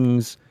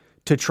rings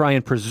to try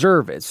and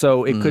preserve it.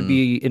 So it could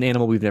be an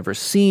animal we've never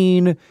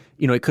seen.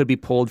 It could be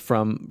pulled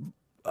from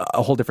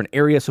a whole different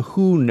area, so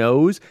who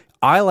knows?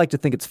 I like to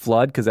think it's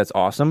flood because that's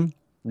awesome.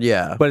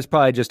 Yeah, but it's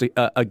probably just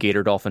a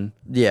gator dolphin.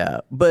 Yeah,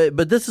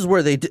 but this is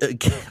where they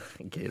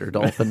gator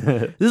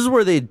dolphin. This is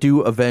where they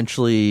do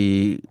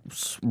eventually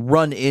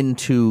run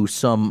into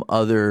some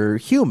other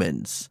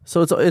humans.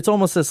 So it's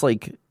almost this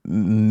like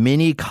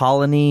mini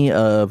colony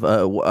of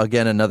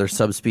again another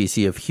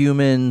subspecies of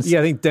humans. Yeah,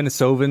 I think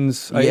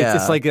Denisovans. Yeah.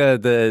 It's like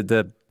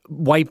the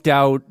wiped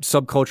out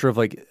subculture of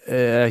like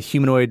a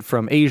humanoid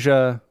from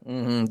Asia.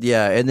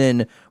 Yeah, and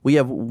then we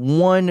have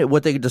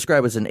what they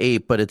describe as an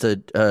ape, but it's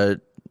a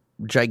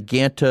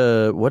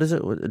what is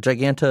it?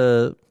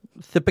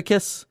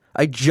 Gigantopithecus?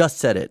 I just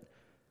said it.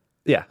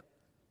 Yeah.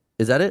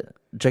 Is that it?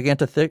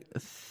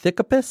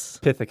 Gigantopithecus?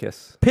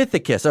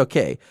 Pithecus,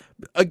 okay.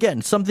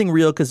 Again, something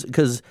real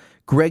because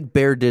Greg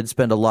Bear did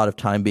spend a lot of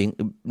time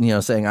being,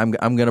 saying, I'm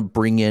going to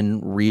bring in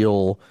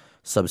real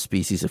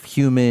subspecies of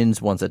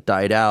humans, ones that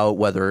died out,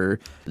 whether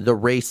the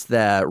race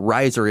that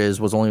Riser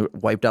was only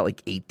wiped out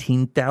like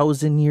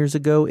 18,000 years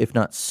ago, if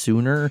not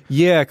sooner.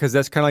 Yeah, because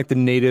that's kind of like the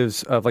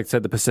natives of, like I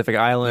said, the Pacific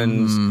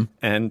Islands,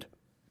 and,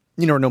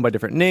 are known by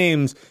different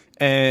names.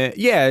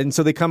 And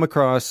so they come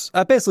across,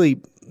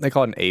 basically, they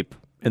call it an ape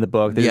in the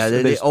book.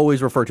 They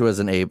always refer to it as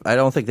an ape. I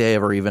don't think they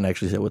ever even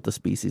actually say what the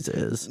species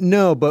is.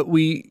 No, but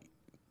we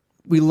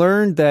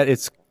learned that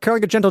it's kind of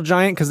like a gentle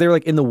giant because they were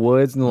like in the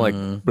woods and they're like,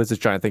 what is this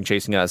giant thing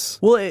chasing us?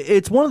 Well,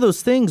 it's one of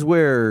those things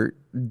where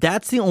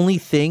that's the only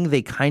thing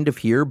they kind of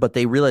hear, but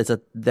they realize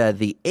that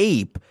the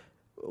ape,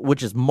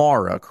 which is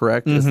Mara,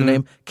 correct, is the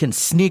name, can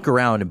sneak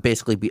around and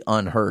basically be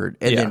unheard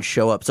and then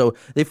show up. So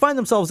they find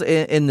themselves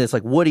in this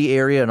like woody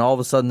area, and all of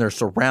a sudden they're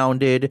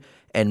surrounded,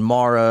 and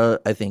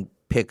Mara, I think,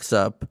 picks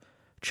up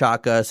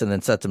Chakas and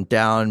then sets him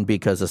down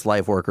because this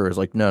life worker is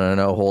like,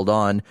 no, hold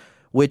on,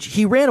 which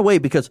he ran away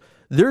because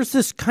there's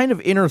this kind of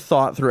inner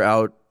thought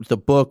throughout the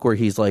book where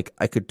he's like,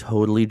 I could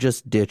totally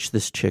just ditch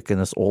this chick and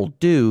this old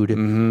dude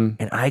and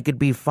I could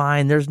be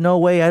fine. There's no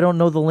way. I don't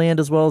know the land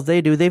as well as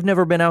they do. They've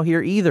never been out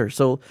here either.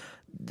 So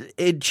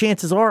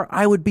chances are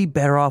I would be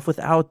better off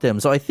without them.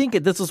 So I think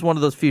this is one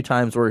of those few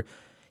times where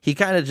he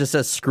kind of just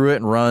says screw it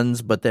and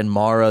runs, but then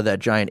Mara, that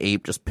giant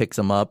ape, just picks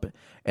him up.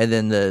 And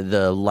then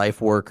the life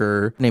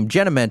worker named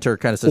Genamenter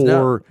kind of says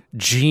or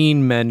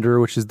Gene Mender,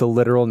 which is the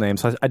literal name.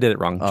 So I did it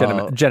wrong.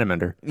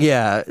 Genamender.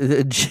 Yeah,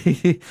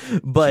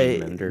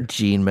 but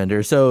Gene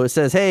Mender. So it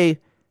says, hey,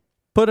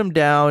 put him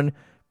down.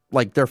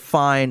 Like, they're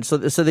fine. So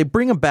they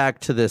bring him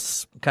back to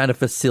this kind of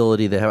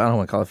facility they have. I don't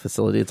want to call it a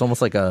facility. It's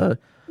almost like a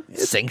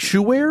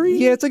sanctuary.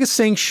 Yeah, it's like a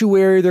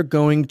sanctuary they're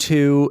going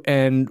to.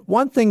 And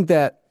one thing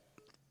that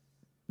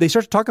they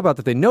start to talk about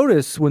that they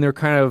notice when they're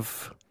kind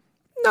of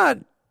not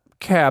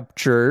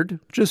captured,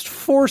 just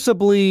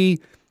forcibly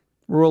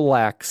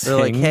relaxing. They're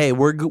like, hey,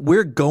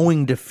 we're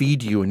going to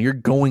feed you and you're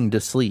going to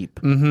sleep.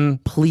 Mm-hmm.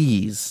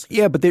 Please.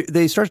 Yeah, but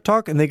they start to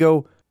talk and they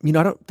go, you know,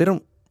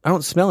 I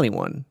don't smell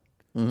anyone.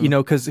 You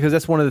know, because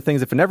that's one of the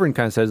things that Venevrin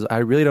kind of says,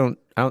 I don't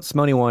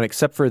smell anyone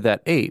except for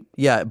that ape.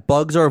 Yeah,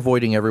 bugs are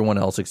avoiding everyone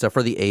else except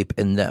for the ape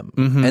and them.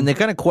 Mm-hmm. And they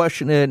kind of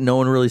question it. No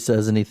one really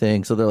says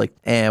anything. So they're like,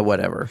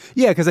 whatever.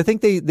 Yeah, because I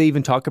think they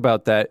even talk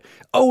about that.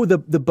 Oh, the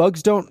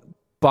bugs don't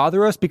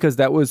bother us because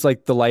that was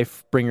like the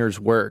Lifebringer's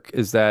work,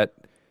 is that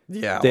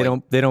they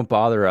don't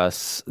bother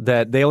us.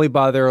 That they only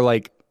bother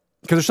like,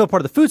 because they're still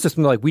part of the food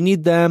system. They're like, we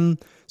need them.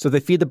 So they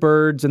feed the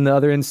birds and the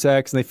other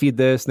insects, and they feed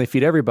this, and they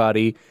feed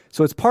everybody.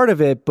 So it's part of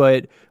it,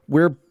 but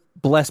we're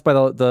blessed by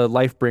the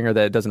Lifebringer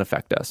that it doesn't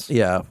affect us.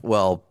 Yeah,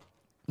 well,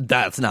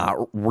 that's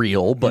not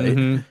real.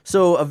 But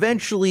so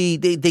eventually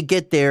they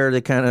get there, they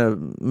kind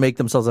of make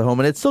themselves at home,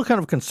 and it's still kind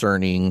of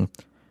concerning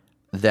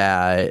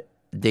that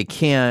they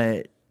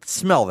can't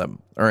smell them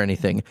or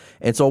anything.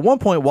 And so at one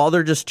point, while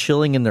they're just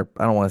chilling in their,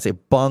 I don't want to say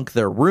bunk,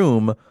 their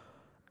room,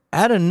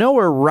 out of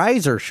nowhere,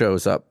 Riser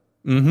shows up.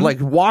 Like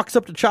walks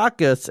up to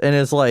Chakas and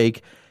is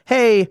like,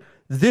 hey,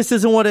 this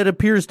isn't what it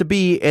appears to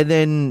be, and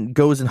then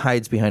goes and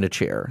hides behind a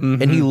chair.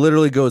 And he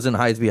literally goes and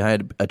hides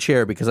behind a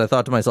chair because I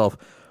thought to myself,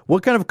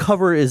 what kind of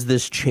cover is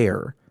this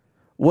chair?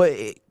 What?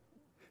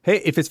 Hey,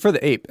 if it's for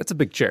the ape, that's a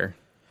big chair.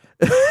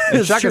 And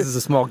Chakas is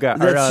a small guy.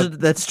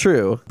 That's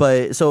true.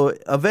 But so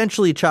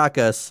eventually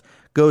Chakas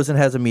goes and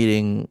has a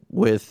meeting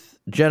with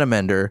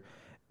Genamender,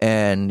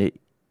 and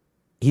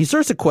he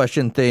starts to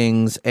question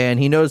things, and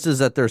he notices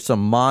that there's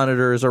some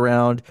monitors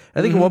around.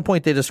 I think at one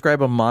point they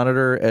describe a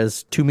monitor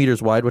as 2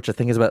 meters wide, which I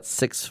think is about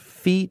 6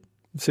 feet.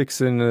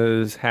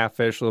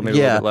 6.5-ish, maybe a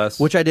little bit less.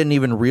 Which I didn't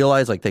even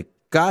realize like they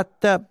got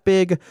that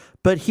big.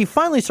 But he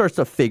finally starts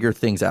to figure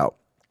things out,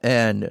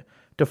 and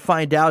to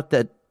find out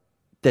that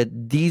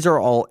these are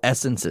all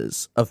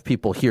essences of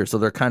people here. So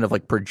they're kind of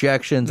like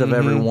projections of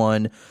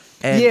everyone.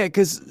 And yeah,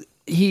 because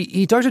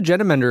he talks to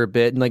Genamender a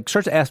bit and like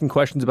starts to ask him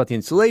questions about the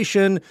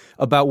installation,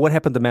 about what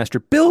happened to the Master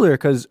Builder,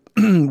 because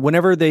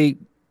whenever they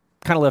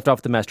kind of left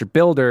off the Master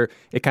Builder,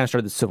 it kind of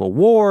started the Civil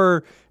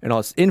War and all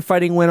this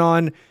infighting went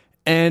on,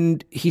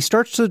 and he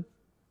starts to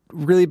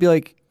really be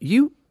like,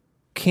 you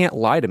can't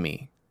lie to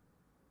me.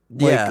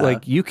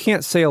 Like you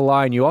can't say a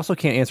lie, and you also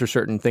can't answer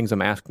certain things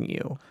I'm asking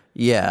you.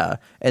 Yeah,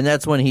 and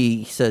that's when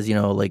he says, you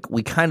know, like,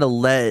 we kind of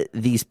let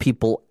these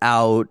people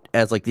out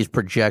as like these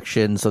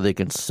projections so they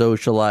can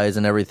socialize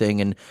and everything,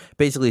 and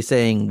basically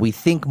saying we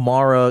think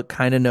Mara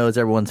kind of knows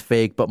everyone's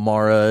fake, but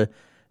Mara,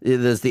 this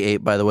is the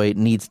ape, by the way,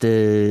 needs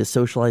to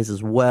socialize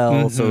as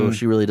well, so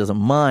she really doesn't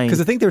mind.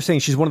 Because I think they were saying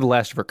she's one of the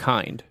last of her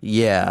kind.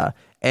 Yeah,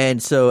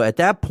 and so at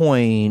that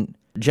point,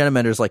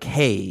 Genamender's like,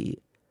 hey,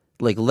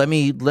 like, let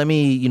me,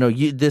 you know,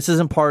 this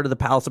isn't part of the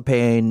Palace of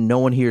Pain. No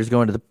one here is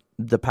going to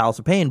the Palace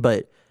of Pain,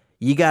 but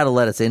you got to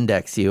let us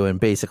index you and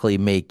basically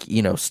make,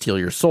 you know, steal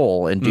your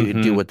soul and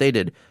do what they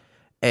did.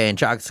 And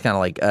Chakas is kind of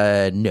like,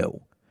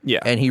 no. Yeah.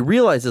 And he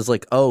realizes,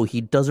 like, oh,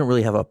 he doesn't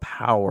really have a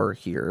power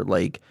here.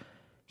 Like,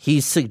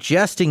 he's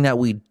suggesting that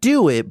we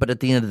do it, but at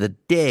the end of the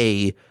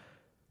day,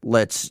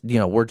 let's, you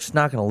know, we're just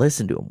not going to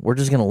listen to him. We're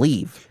just going to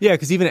leave. Yeah,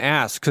 because even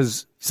asks,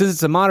 because since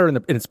it's a monitor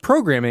in its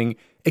programming,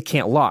 it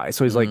can't lie.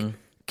 So he's like,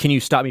 can you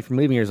stop me from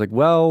leaving here? He's like,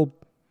 well,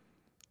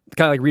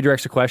 kind of like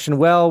redirects the question.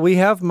 Well, we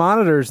have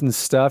monitors and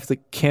stuff. It's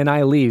like, can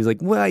I leave? He's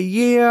like, well,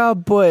 yeah,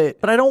 but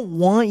I don't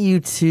want you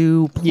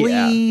to,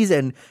 please. Yeah.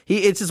 And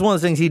it's just one of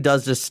those things he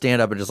does, just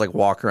stand up and just like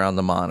walk around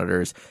the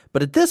monitors.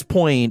 But at this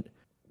point,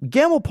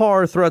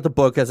 Gamelpar, throughout the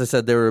book, as I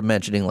said, they were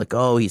mentioning like,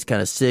 oh, he's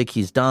kind of sick,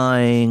 he's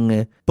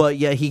dying. But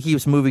yeah, he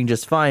keeps moving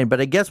just fine.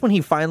 But I guess when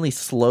he finally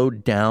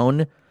slowed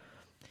down,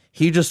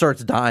 he just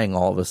starts dying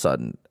all of a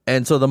sudden.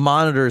 And so the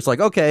monitor is like,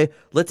 okay,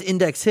 let's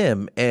index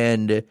him.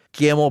 And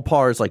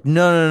Gamelpar is like,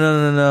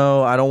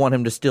 no, I don't want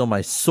him to steal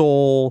my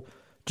soul.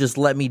 Just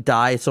let me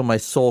die so my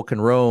soul can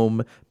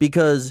roam.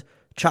 Because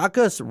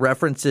Chakas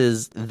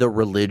references the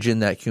religion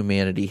that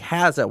humanity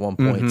has at one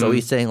point. So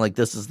he's saying, like,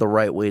 this is the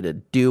right way to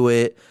do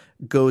it.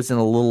 Goes in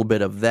a little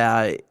bit of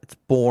that. It's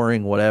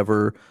boring,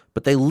 whatever.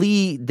 But they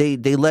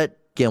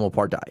let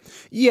Gamelpar die.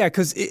 Yeah,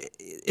 because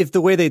if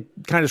the way they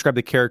kind of describe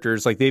the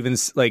characters, like, they even,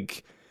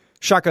 like,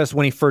 Chakas,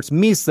 when he first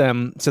meets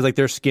them, says like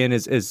their skin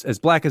is as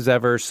black as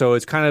ever. So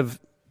it's kind of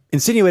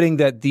insinuating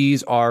that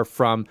these are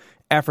from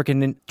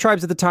African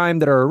tribes at the time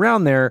that are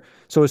around there.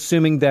 So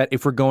assuming that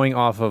if we're going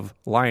off of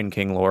Lion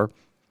King lore,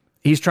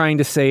 he's trying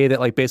to say that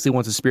like basically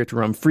wants a spirit to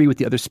roam free with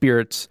the other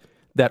spirits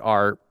that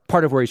are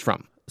part of where he's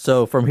from.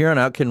 So from here on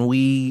out, can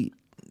we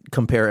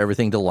compare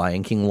everything to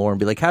Lion King lore and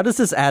be like, how does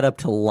this add up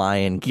to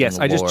Lion King Yes,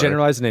 lore? I just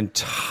generalized an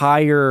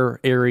entire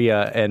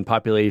area and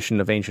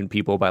population of ancient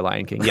people by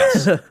Lion King.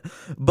 Yes.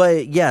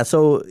 But yeah,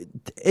 so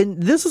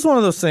and this is one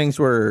of those things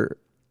where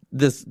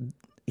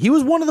he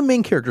was one of the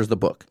main characters of the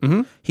book.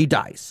 He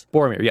dies.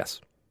 Boromir,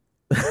 yes.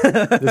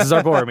 This is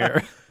our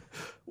Boromir.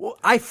 Well,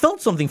 I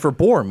felt something for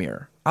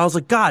Boromir. I was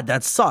like, God,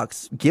 that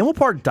sucks.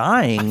 Gamelpar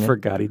dying. I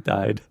forgot he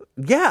died.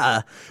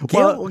 Yeah.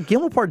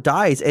 Gamlepar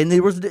dies, and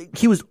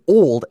he was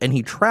old, and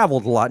he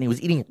traveled a lot, and he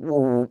was eating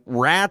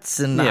rats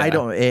and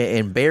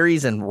and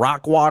berries and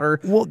rock water.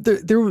 Well,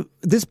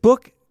 this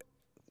book,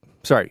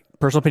 sorry,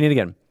 personal opinion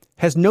again,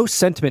 has no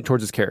sentiment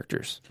towards his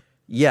characters.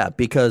 Yeah,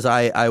 because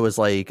I was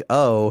like,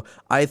 oh,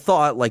 I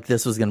thought like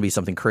this was going to be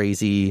something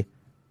crazy,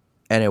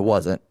 and it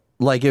wasn't.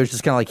 Like, it was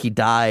just kind of like he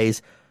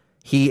dies.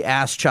 He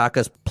asks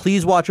Chakas,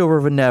 please watch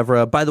over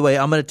Venevra. By the way,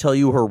 I'm going to tell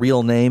you her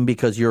real name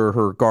because you're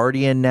her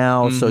guardian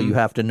now, so you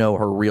have to know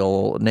her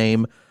real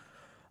name.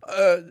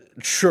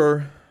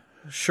 Sure,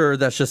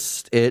 that's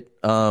just it.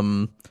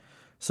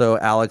 So,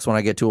 Alex, when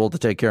I get too old to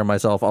take care of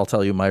myself, I'll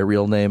tell you my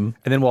real name.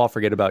 And then we'll all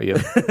forget about you.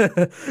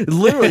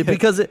 Literally,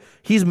 because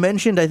he's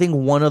mentioned, I think,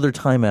 one other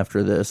time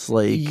after this.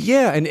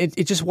 Yeah, and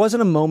it just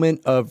wasn't a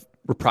moment of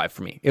reprieve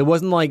for me. It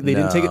wasn't like they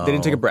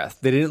didn't take a breath.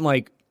 They didn't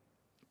like,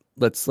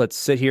 let's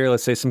sit here,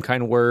 let's say some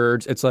kind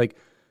words. It's like,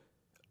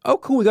 oh,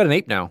 cool, we got an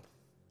ape now.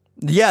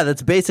 Yeah,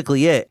 that's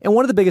basically it. And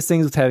one of the biggest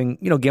things with having,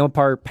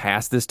 Gamlepar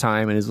pass this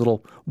time and his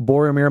little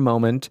Boromir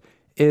moment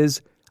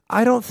is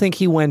I don't think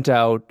he went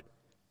out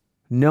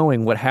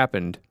knowing what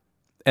happened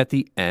at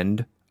the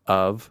end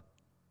of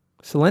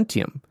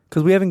Silentium,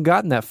 because we haven't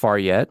gotten that far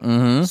yet.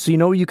 Mm-hmm. So you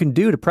know what you can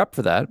do to prep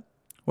for that?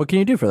 What can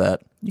you do for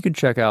that? You can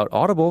check out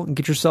Audible and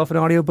get yourself an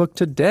audiobook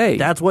today.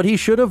 That's what he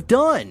should have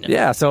done.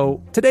 Yeah,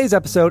 so today's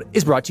episode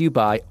is brought to you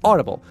by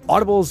Audible.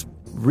 Audible's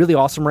really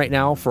awesome right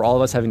now for all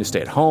of us having to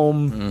stay at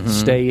home,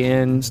 stay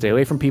in, stay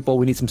away from people.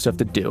 We need some stuff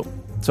to do.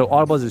 So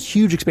Audible has this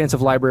huge,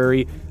 expansive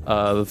library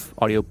of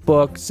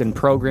audiobooks and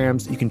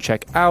programs that you can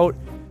check out.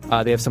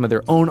 They have some of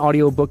their own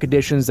audiobook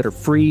editions that are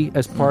free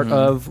as part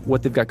of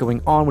what they've got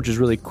going on, which is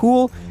really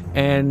cool.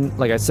 And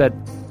like I said,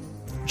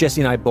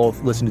 Jesse and I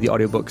both listen to the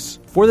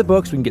audiobooks for the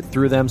books. We can get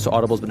through them, so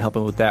Audible's been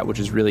helping with that, which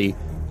is really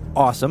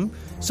awesome.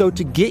 So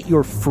to get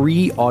your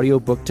free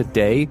audiobook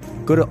today,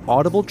 go to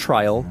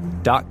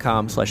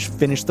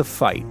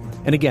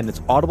audibletrial.com/finishthefight. And again, it's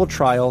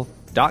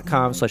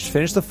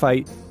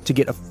audibletrial.com/finishthefight to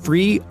get a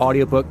free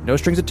audiobook, no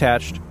strings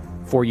attached,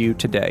 for you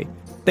today.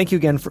 Thank you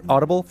again for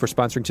Audible for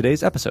sponsoring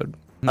today's episode.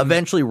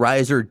 Eventually,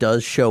 Riser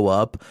does show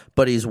up,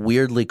 but he's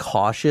weirdly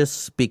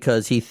cautious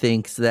because he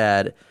thinks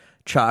that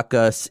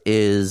Chakas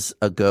is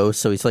a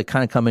ghost. So he's like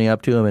kind of coming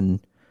up to him and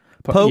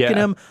poking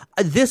him.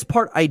 This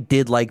part I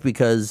did like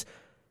because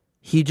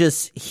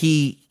Chakas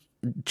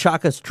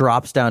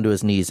drops down to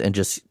his knees and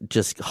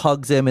just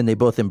hugs him, and they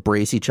both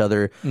embrace each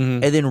other.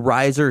 And then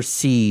Riser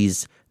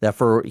sees that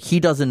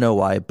he doesn't know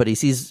why, but he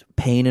sees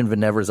pain in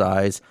Venevra's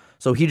eyes.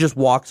 So he just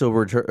walks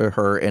over to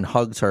her and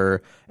hugs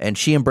her, and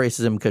she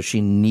embraces him because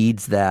she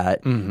needs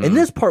that. And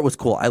this part was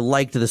cool. I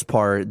liked this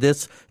part.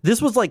 This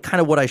was like kind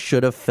of what I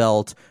should have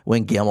felt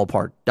when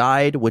Gamlepar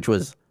died, which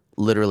was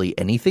literally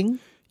anything.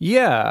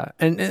 Yeah,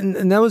 and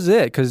that was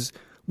it, because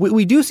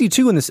we do see,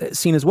 too, in this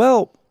scene as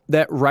well,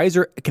 that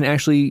Riser can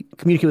actually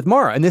communicate with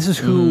Mara, and this is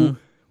who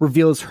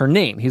reveals her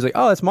name. He's like,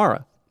 oh, that's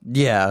Mara.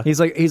 Yeah. He's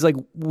like,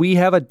 we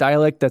have a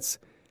dialect that's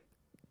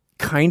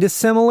kind of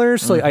similar,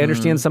 so I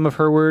understand some of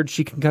her words.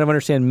 She can kind of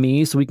understand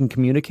me, so we can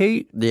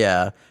communicate.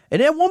 Yeah.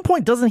 And at one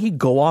point, doesn't he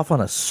go off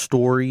on a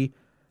story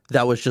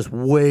that was just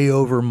way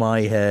over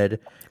my head?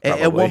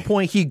 At one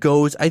point, he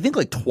goes, I think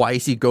like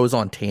twice, he goes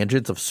on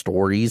tangents of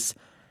stories,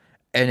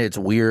 and it's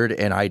weird,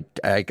 and I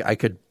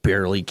could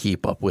barely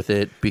keep up with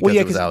it because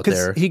it was out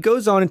there. He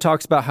goes on and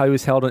talks about how he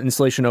was held on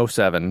Installation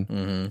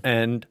 07,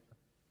 and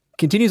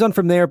continues on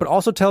from there, but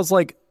also tells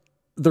like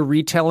the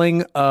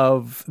retelling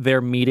of their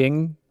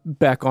meeting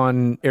back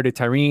on Air de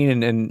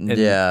Tyrene and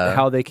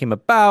how they came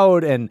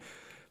about and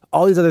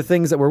all these other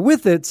things that were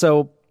with it.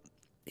 So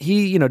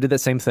he, did that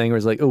same thing where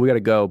he's like, oh, we got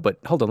to go. But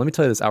hold on, let me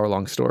tell you this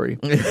hour-long story.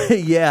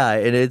 Yeah,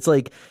 and it's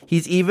like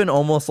he's even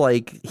almost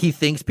like he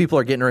thinks people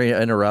are getting ready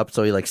to interrupt,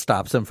 so he like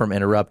stops them from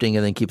interrupting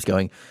and then keeps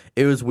going.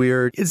 It was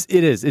weird.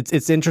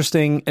 It's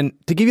interesting. And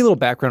to give you a little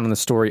background on the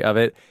story of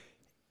it,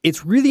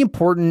 it's really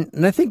important,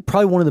 and I think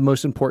probably one of the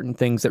most important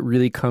things that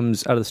really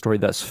comes out of the story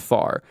thus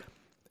far.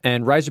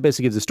 And Riser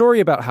basically gives a story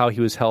about how he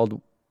was held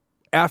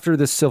after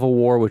this civil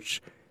war, which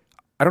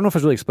I don't know if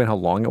it's really explained how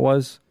long it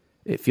was.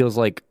 It feels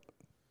like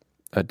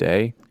a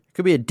day. It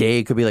could be a day.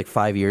 It could be like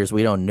 5 years.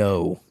 We don't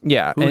know.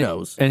 Yeah. Who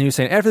knows? And he was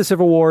saying after the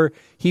Civil War,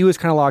 he was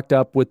kind of locked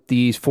up with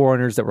these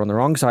foreigners that were on the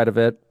wrong side of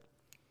it,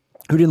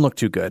 who didn't look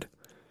too good.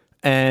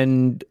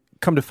 And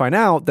come to find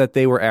out that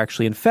they were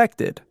actually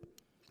infected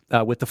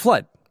with the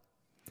flood.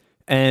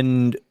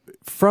 And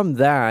from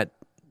that,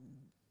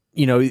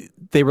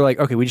 they were like,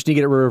 okay, we just need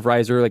to get rid of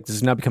Riser. Like, this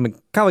is now becoming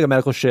kind of like a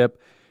medical ship.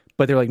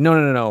 But they're like,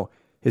 no.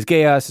 His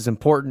Gaius is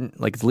important.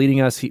 Like, it's leading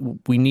us.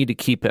 We need to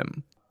keep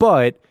him.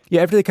 But,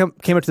 yeah, after they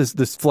came up to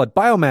this flood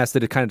biomass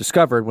that it kind of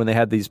discovered when they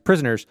had these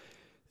prisoners,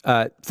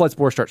 flood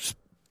spores start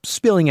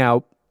spilling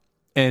out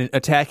and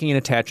attacking and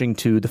attaching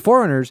to the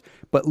foreigners,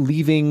 but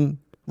leaving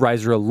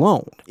Riser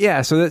alone.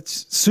 Yeah, so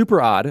that's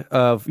super odd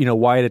of,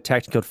 why it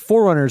attacked and killed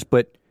forerunners,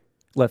 but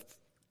left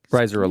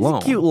Riser alone.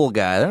 He's a cute little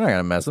guy. They're not going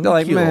to mess with him. They're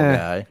like, cute little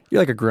guy.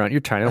 You're like a grunt.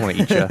 You're tiny. I don't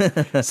want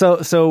to eat you.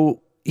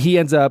 So he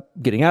ends up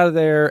getting out of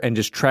there and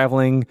just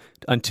traveling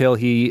until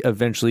he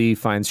eventually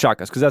finds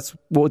Shakas. Because that's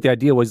what the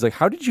idea was. Like,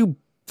 how did you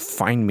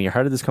find me? Or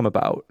how did this come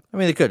about? I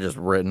mean, they could have just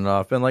written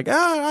off and like,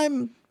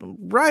 I'm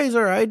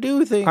Riser. I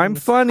do things. I'm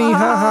funny. Ha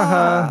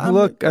ha ha.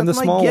 Look, I'm the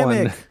small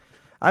gimmick. one.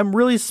 I'm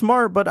really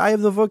smart, but I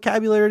have the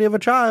vocabulary of a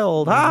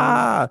child.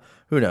 Ha!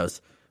 Who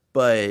knows?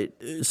 But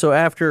so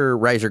after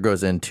Riser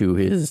goes into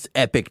his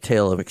epic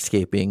tale of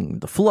escaping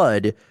the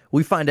flood,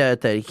 we find out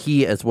that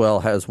he as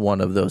well has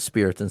one of those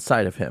spirits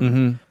inside of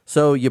him.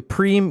 So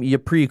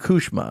Ypri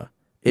Kushma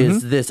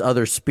is this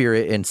other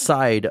spirit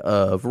inside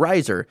of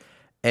Riser.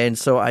 And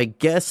so I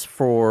guess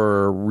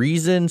for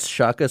reasons,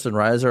 Shakas and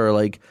Riser are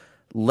like,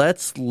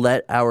 let's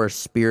let our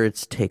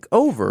spirits take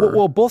over.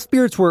 Well, both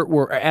spirits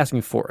were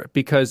asking for it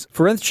because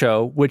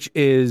Ferencho, which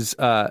is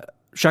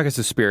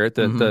Shakas' spirit,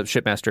 the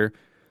shipmaster,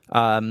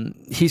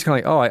 he's kind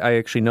of like, oh, I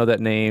actually know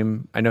that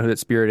name. I know who that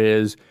spirit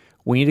is.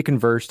 We need to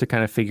converse to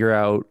kind of figure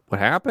out what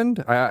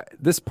happened.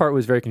 This part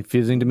was very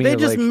confusing to me. They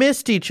just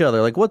missed each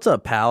other. Like, what's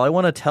up, pal? I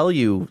want to tell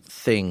you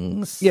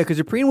things. Yeah, because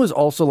Ypres was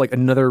also like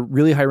another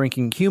really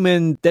high-ranking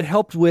human that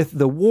helped with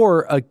the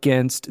war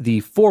against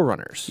the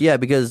Forerunners. Yeah,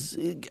 because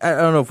I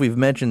don't know if we've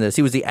mentioned this.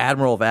 He was the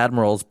Admiral of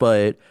Admirals,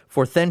 but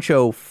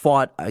Forthencho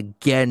fought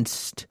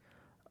against...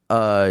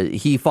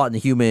 he fought in the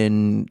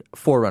human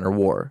Forerunner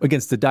War.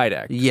 Against the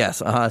Didact.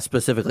 Yes,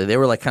 specifically. They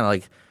were like kind of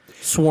like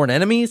sworn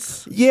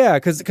enemies. Yeah,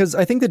 because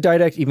I think the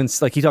Didact even,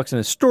 like he talks in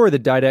his story, the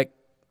Didact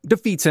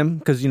defeats him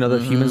because, the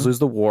humans lose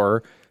the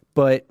war.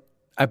 But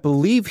I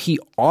believe he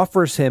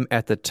offers him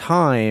at the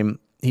time,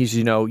 he's,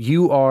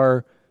 you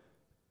are,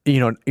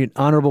 an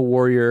honorable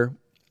warrior.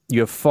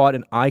 You have fought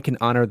and I can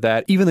honor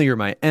that, even though you're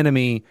my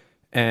enemy.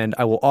 And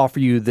I will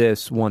offer you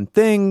this one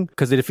thing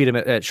because they defeat him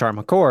at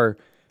Sharm Hakor.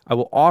 I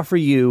will offer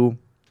you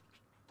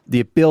the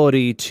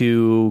ability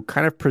to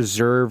kind of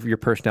preserve your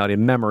personality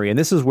and memory. And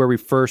this is where we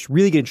first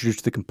really get introduced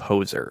to the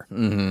composer.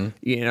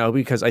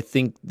 Because I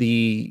think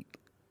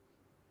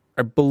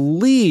I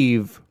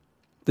believe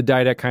the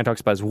Didact kind of talks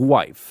about his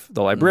wife,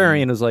 the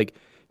librarian, is like,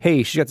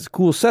 hey, she's got this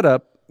cool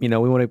setup. We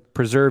want to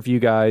preserve you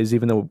guys,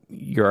 even though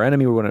you're our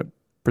enemy, we want to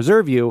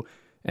preserve you.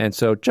 And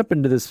so jump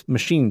into this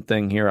machine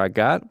thing here I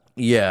got.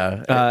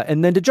 Yeah.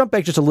 And then to jump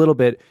back just a little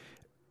bit,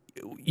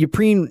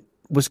 Ypres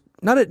was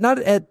not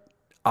at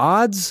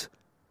odds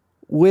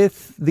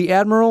with the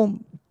Admiral,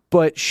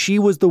 but she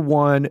was the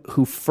one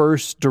who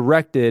first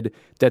directed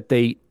that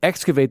they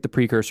excavate the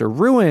precursor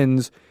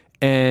ruins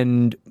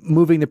and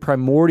moving the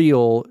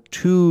primordial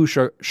to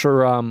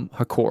Sharm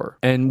Hakor,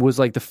 and was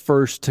like the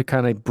first to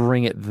kind of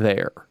bring it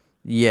there.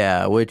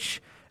 Yeah,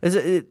 which is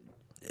this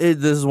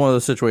is one of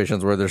those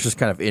situations where there's just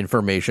kind of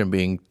information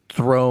being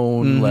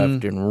thrown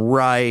left and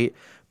right.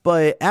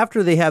 But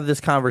after they have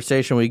this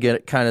conversation, we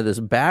get kind of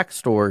this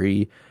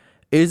backstory.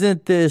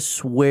 Isn't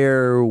this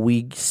where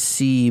we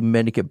see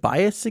Mendicant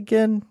Bias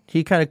again?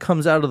 He kind of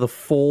comes out of the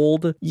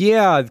fold.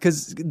 Yeah,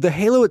 because the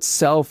Halo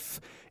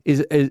itself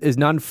is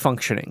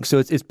non-functioning. So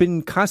it's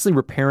been constantly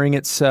repairing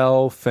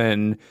itself,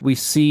 and we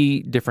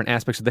see different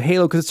aspects of the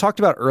Halo. Because it's talked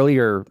about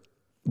earlier,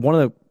 one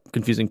of the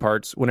confusing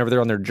parts, whenever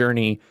they're on their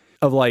journey,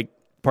 of like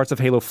parts of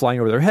Halo flying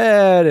over their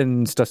head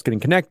and stuff's getting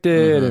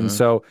connected. And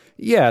so,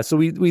 so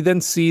we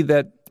then see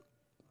that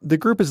the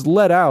group is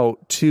led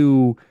out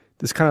to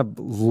this kind of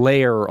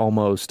layer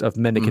almost of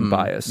Mendicant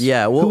Bias.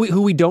 Yeah. Well,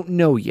 who we don't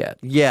know yet.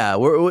 Yeah.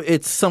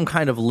 It's some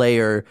kind of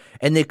layer.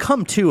 And they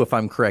come to, if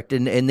I'm correct,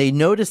 and they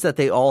notice that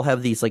they all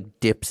have these like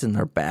dips in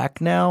their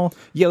back now.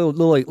 Yeah,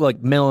 little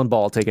like melon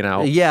ball taken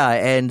out. Yeah.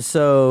 And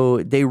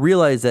so they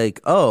realize like,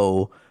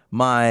 oh,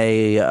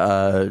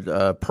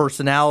 my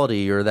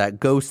personality or that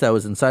ghost that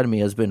was inside of me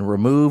has been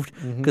removed,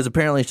 because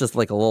apparently it's just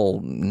like a little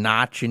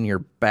notch in your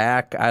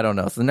back. I don't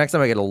know. So the next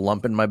time I get a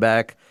lump in my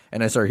back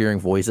and I start hearing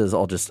voices,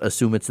 I'll just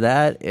assume it's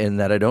that,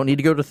 and that I don't need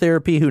to go to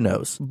therapy. Who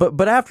knows?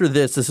 But after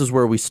this is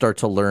where we start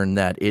to learn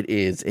that it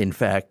is, in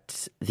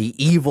fact, the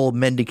evil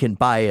Mendicant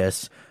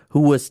Bias,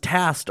 who was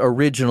tasked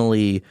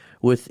originally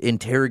with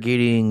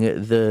interrogating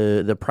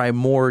the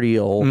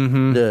primordial,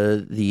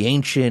 the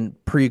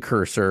ancient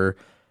precursor.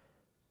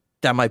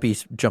 That might be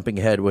jumping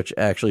ahead, which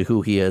actually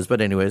who he is. But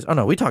anyways, oh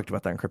no, we talked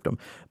about that in Cryptum.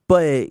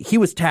 But he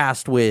was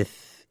tasked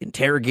with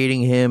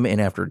interrogating him,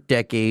 and after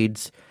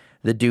decades,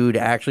 the dude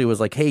actually was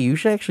like, hey, you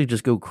should actually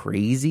just go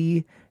crazy,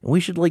 and we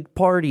should like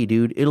party,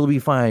 dude. It'll be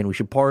fine. We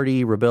should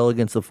party, rebel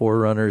against the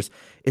Forerunners.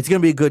 It's going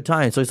to be a good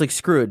time. So he's like,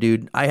 screw it,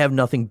 dude. I have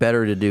nothing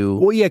better to do.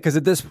 Well, yeah, because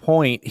at this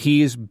point,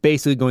 he's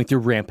basically going through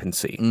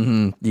rampancy.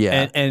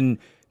 Yeah. And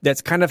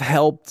that's kind of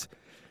helped,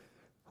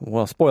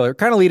 well, spoiler,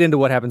 kind of lead into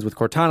what happens with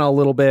Cortana a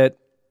little bit.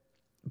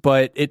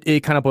 But it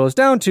kind of boils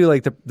down to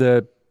like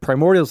the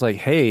primordial's like,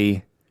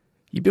 hey,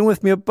 you've been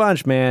with me a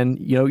bunch, man.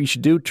 You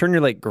should turn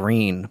your light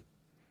green.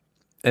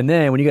 And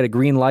then when you got a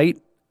green light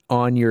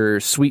on your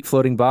sweet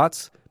floating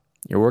bots,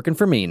 you're working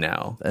for me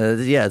now.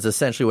 Yeah, it's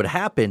essentially what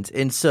happens.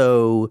 And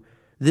so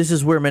this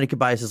is where Mendicant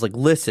Bias is like,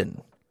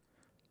 listen,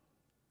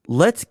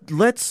 let's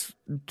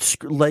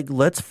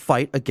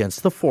fight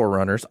against the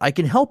Forerunners. I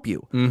can help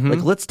you.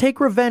 Like, let's take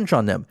revenge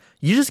on them.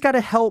 You just got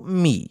to help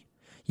me.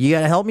 You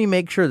got to help me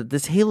make sure that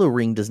this Halo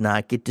ring does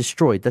not get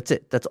destroyed. That's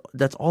it.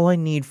 That's all I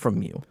need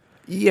from you.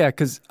 Yeah,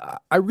 because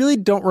I really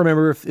don't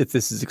remember if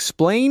this is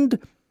explained,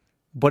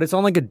 but it's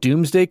on like a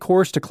doomsday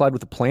course to collide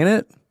with the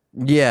planet.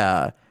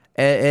 Yeah.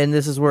 And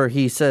this is where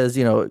he says,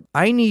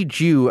 I need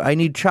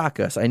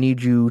Chakas. I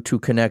need you to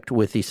connect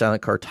with the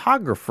silent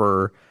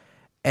cartographer.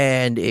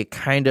 And it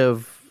kind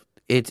of,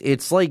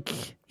 it's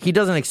like, he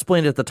doesn't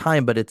explain it at the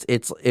time, but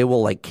it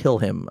will like kill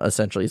him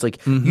essentially. It's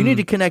like, you need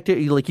to connect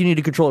it, like you need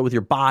to control it with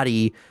your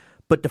body,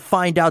 but to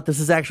find out this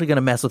is actually going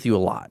to mess with you a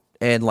lot.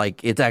 And like,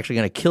 it's actually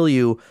going to kill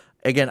you.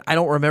 Again, I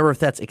don't remember if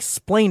that's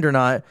explained or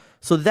not.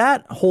 So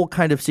that whole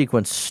kind of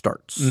sequence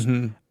starts.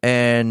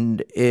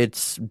 And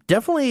it's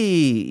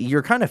definitely,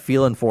 you're kind of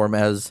feeling for him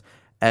as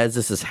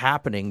this is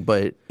happening.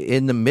 But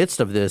in the midst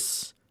of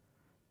this,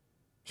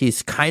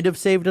 he's kind of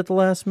saved at the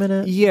last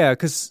minute. Yeah,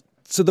 because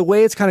so the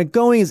way it's kind of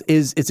going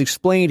is it's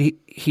explained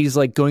he's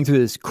like going through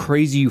this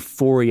crazy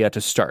euphoria to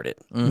start it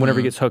whenever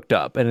he gets hooked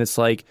up. And it's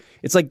like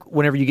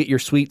whenever you get your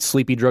sweet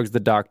sleepy drugs at the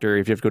doctor,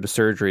 if you have to go to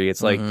surgery,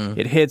 it's like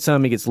it hits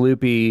him, he gets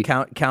loopy.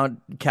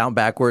 Count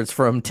backwards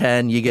from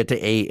 10, you get to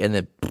 8, and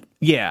then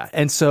yeah.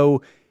 And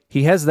so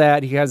he has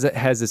that. He has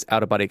this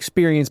out of body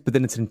experience, but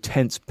then it's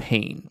intense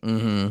pain.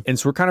 And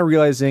so we're kind of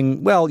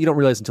realizing, well, you don't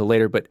realize until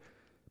later, but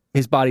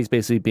his body's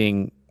basically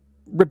being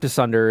ripped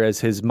asunder as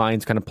his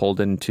mind's kind of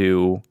pulled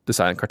into the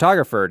silent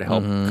cartographer to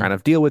help kind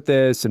of deal with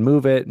this and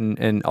move it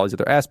and all these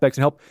other aspects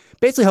and help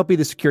be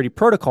the security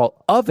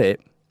protocol of it,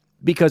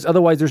 because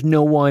otherwise there's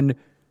no one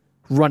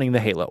running the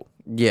Halo.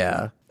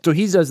 Yeah. So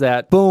he does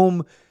that.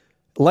 Boom.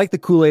 Like the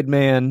Kool-Aid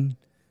Man,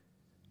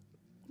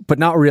 but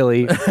not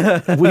really.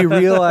 We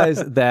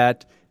realize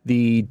that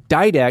the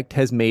Didact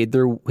has made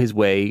his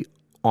way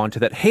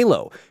onto that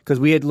Halo, because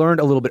we had learned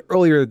a little bit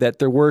earlier that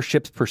there were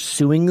ships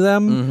pursuing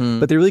them,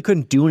 but they really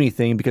couldn't do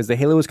anything because the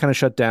Halo was kind of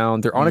shut down.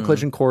 They're on a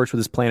collision course with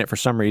this planet for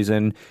some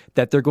reason,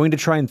 that they're going to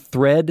try and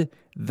thread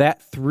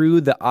that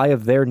through the eye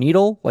of their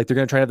needle. Like they're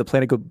going to try to have the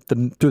planet go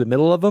through the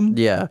middle of them.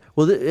 Yeah.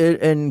 Well,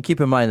 and keep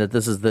in mind that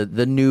this is the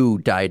new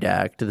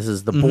Didact. This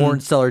is the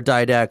Born Stellar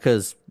Didact,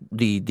 because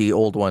the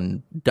old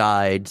one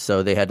died,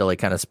 so they had to like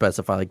kind of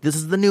specify like this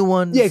is the new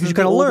one. Yeah, because you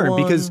kind of learn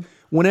because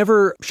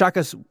whenever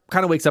Chakas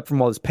kind of wakes up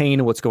from all this pain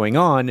and what's going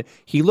on,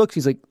 he's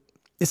like,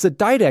 it's a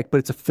Didact, but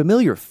it's a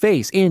familiar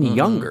face and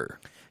younger.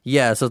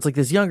 Yeah, so it's like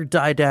this younger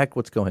Didact,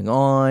 what's going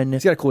on?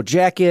 He's got a cool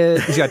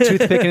jacket. He's got a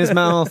toothpick in his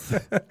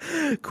mouth.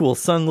 Cool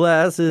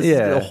sunglasses.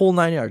 Yeah. The whole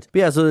 9 yards. But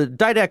yeah, so the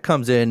Didact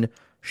comes in,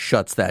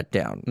 shuts that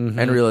down,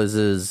 and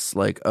realizes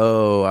like,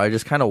 oh, I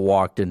just kind of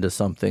walked into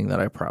something that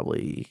I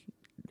probably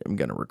am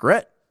going to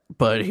regret.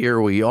 But here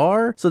we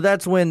are. So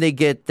that's when they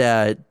get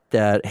that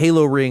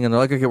Halo ring, and they're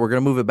like, okay, we're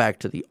going to move it back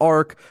to the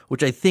Ark,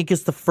 which I think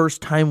is the first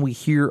time we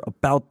hear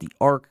about the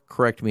Ark.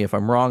 Correct me if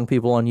I'm wrong,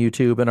 people on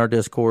YouTube and our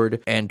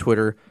Discord and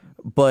Twitter.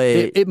 But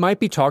it might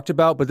be talked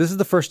about, but this is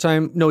the first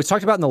time. No, it's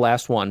talked about in the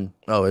last one.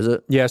 Oh, is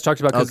it? Yeah, it's talked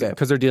about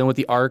because they're dealing with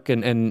the Ark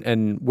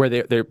and where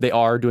they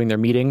are doing their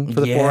meeting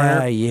for the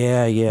Forerunner.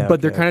 Yeah.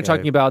 But they're kind of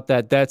talking about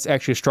that's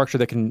actually a structure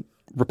that can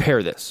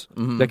repair this,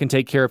 that can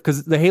take care of,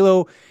 because the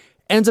Halo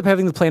ends up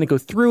having the planet go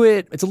through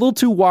it. It's a little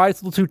too wide.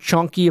 It's a little too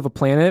chunky of a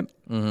planet.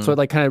 So it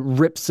like kind of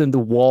rips into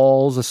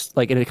walls,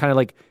 and it kind of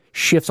like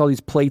shifts all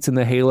these plates in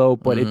the Halo,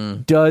 but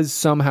it does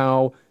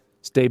somehow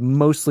stay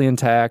mostly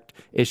intact.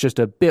 It's just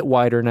a bit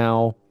wider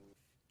now.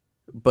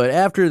 But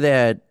after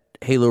that,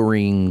 Halo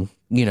ring,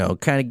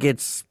 kind of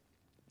gets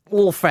a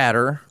little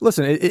fatter.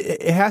 Listen,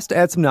 it has to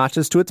add some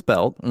notches to its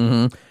belt.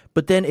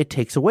 But then it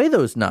takes away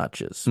those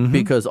notches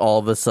because all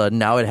of a sudden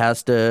now it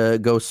has to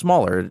go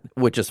smaller,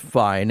 which is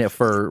fine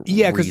for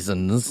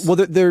reasons. Well,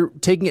 they're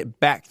taking it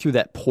back through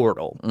that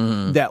portal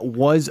that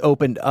was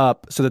opened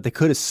up so that they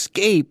could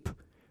escape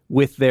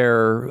with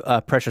their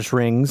precious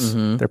rings,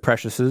 their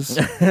preciouses,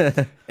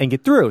 and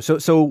get through.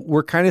 So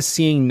we're kind of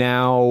seeing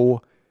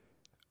now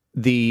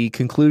the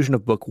conclusion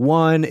of book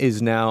 1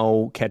 is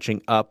now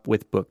catching up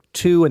with book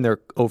 2, and they're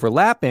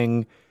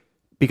overlapping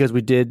because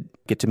we did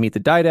get to meet the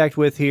Didact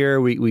with here.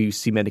 We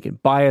see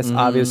Mendicant Bias,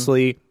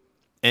 obviously,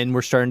 and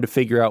we're starting to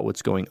figure out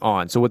what's going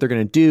on. So what they're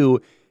going to do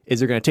is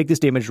they're going to take this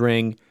damaged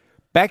ring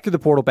back through the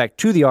portal, back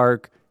to the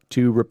Ark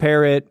to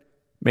repair it,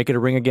 make it a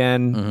ring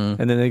again,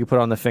 and then they can put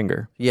it on the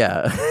finger.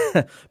 Yeah.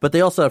 But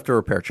they also have to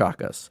repair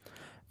Chakas.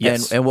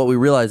 Yes. And what we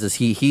realize is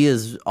he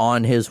is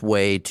on his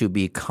way to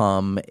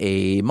become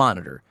a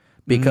monitor,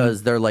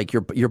 because they're like,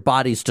 your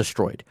body's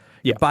destroyed.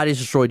 Your body's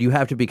destroyed. You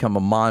have to become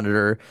a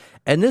monitor.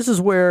 And this is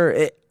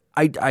where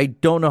I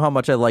don't know how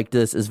much I like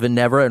this, is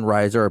Venevra and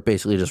Riser are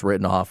basically just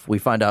written off. We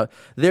find out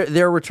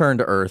they're returned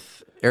to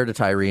Earth, heir to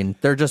Tyrene.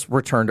 They're just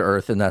returned to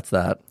Earth, and that's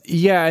that.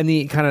 Yeah, and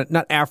the kind of,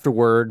 not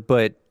afterward,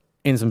 but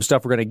in some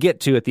stuff we're going to get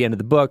to at the end of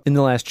the book, in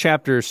the last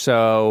chapter or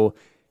so,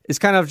 it's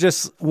kind of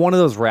just one of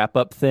those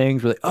wrap-up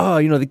things. We're like,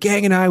 oh, the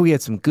gang and I, we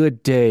had some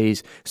good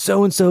days.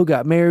 So-and-so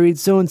got married,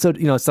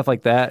 so-and-so, stuff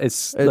like that.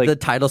 It's like the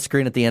title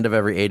screen at the end of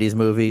every 80s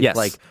movie. Yes.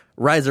 Like,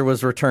 Riser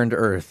was returned to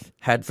Earth,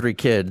 had 3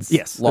 kids,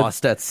 yes,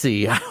 lost at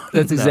sea.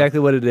 That's exactly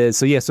what it is.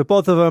 So, yeah, so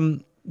both of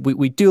them,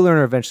 we do learn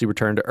are eventually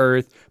returned to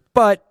Earth,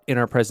 But in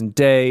our present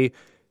day,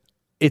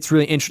 it's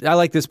really interesting. I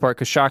like this part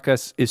because Shaka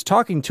is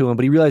talking to him,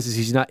 but he realizes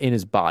he's not in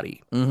his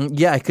body.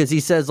 Yeah, because he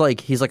says,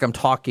 he's like, I'm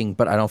talking,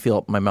 but I don't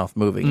feel my mouth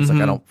moving. He's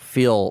like, I don't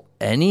feel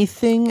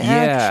anything,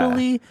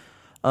 actually,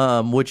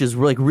 which is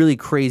really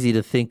crazy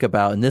to think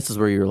about. And this is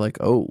where you're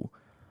like, oh,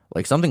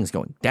 like something's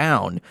going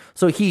down.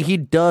 So he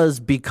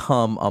does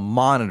become a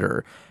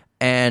monitor.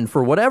 And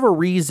for whatever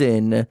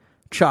reason,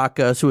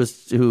 Chakas,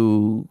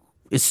 who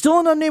is still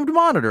an unnamed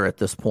monitor at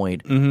this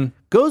point,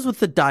 goes with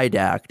the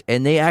Didact,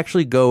 and they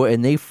actually go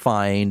and they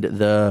find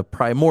the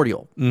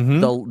Primordial,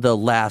 the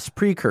last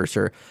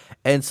precursor.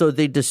 And so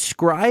they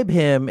describe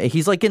him,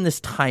 he's like in this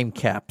time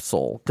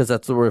capsule, because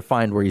that's where we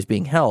find where he's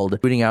being held,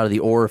 shooting out of the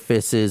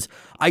orifices.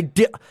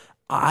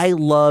 I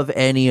love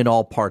any and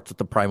all parts of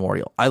the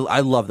Primordial. I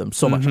love them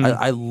so much.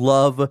 I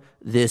love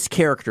this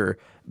character.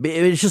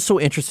 It's just so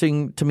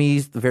interesting to me.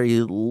 He's a very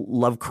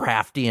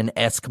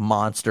Lovecraftian-esque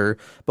monster.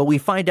 But we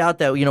find out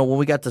that, when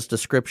we got this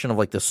description of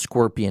like the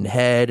scorpion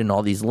head and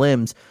all these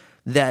limbs,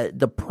 that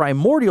the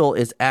Primordial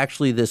is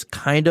actually this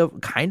kind of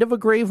a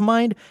grave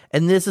mind,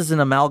 and this is an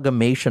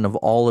amalgamation of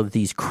all of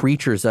these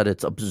creatures that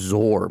it's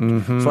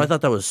absorbed. So I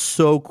thought that was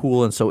so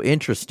cool and so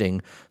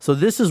interesting. So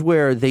this is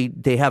where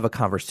they have a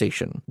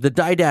conversation. The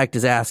Didact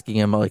is asking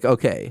him, like,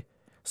 okay,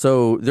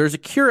 so there's a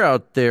cure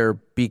out there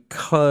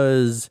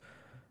because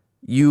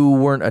you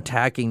weren't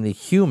attacking the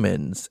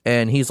humans.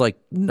 And he's like,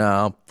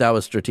 no, that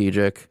was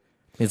strategic.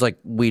 He's like,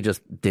 we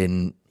just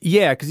didn't.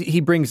 Yeah, because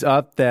he brings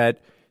up that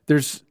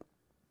there's,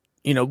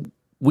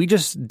 we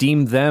just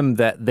deemed them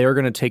that they're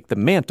going to take the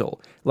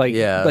mantle. Like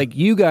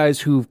you guys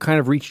who've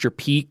kind of reached your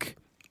peak,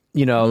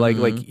 like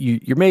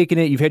you're making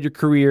it, you've had your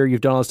career,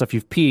 you've done all this stuff,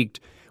 you've peaked.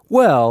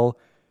 Well,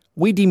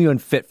 we deem you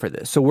unfit for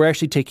this. So we're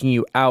actually taking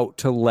you out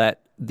to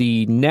let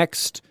the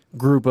next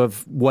group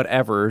of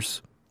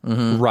whatevers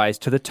rise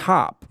to the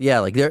top. Yeah,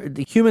 like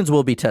the humans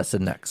will be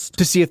tested next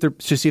to see if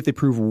they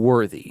prove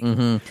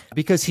worthy.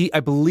 Because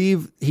I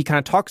believe he kind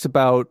of talks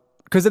about,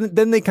 because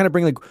then they kind of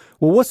bring like,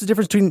 well, what's the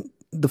difference between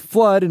the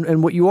flood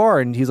and what you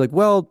are? And he's like,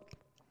 well,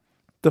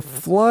 the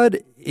flood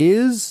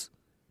is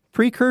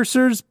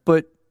precursors,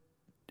 but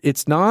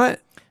it's not.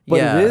 But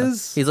it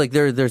is. He's like,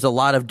 there's a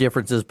lot of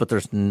differences, but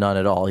there's none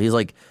at all. He's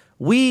like,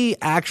 we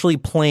actually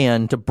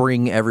plan to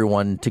bring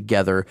everyone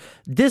together.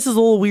 This is a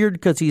little weird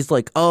because he's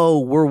like, oh,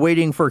 we're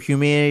waiting for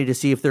humanity to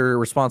see if they're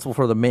responsible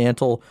for the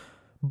mantle,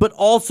 but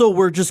also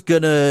we're just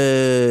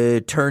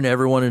gonna turn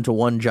everyone into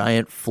one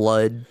giant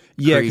flood.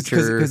 Yeah,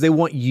 because they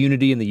want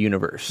unity in the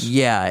universe.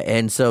 Yeah,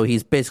 and so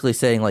he's basically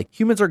saying, like,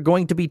 humans are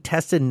going to be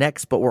tested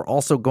next, but we're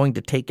also going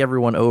to take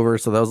everyone over,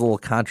 so that was a little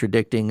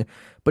contradicting.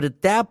 But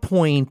at that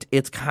point,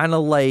 it's kind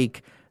of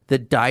like the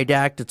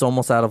Didact, it's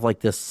almost out of, like,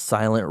 this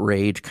silent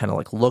rage, kind of,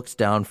 like, looks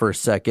down for a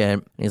second,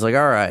 and he's like,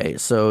 all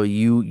right, so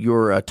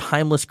you're a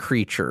timeless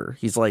creature.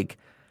 He's like,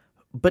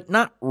 but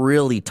not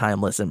really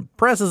timeless, and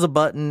presses a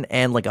button,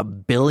 and like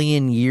 1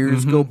 billion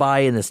years go by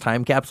in this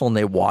time capsule, and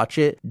they watch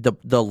it.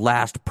 The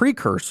last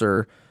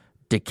precursor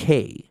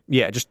decay.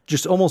 Yeah,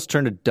 just almost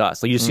turn to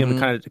dust. Like you see him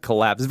kind of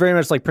collapse. It's very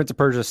much like Prince of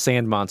Persia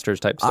sand monsters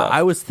type stuff.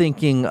 I was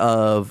thinking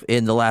of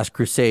in The Last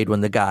Crusade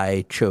when the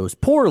guy chose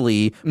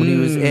poorly when he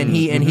was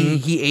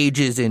he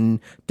ages and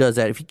does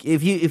that.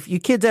 If you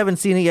kids haven't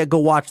seen it yet, go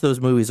watch those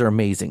movies. They're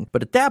amazing.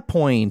 But at that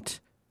point,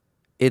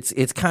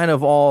 it's kind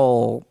of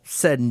all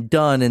said and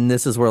done, and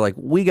this is where, like,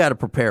 we got to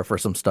prepare for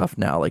some stuff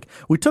now. Like,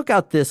 we took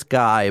out this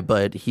guy,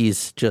 but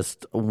he's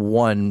just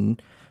one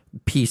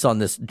piece on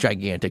this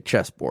gigantic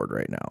chessboard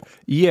right now.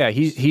 Yeah,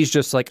 he's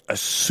just like a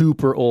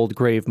super old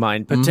grave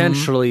mind,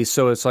 potentially.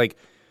 So it's like,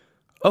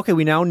 okay,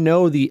 we now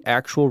know the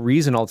actual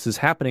reason all this is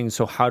happening,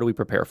 so how do we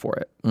prepare for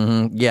it?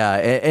 Yeah,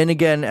 and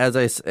again, as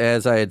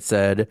I had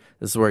said,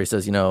 this is where he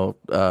says,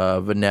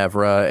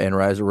 Venevra and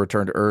Ryza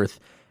return to Earth.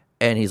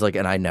 And he's like,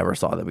 and I never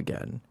saw them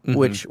again,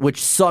 which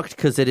sucked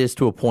because it is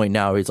to a point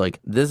now. He's like,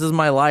 this is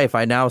my life.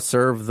 I now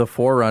serve the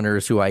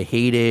Forerunners who I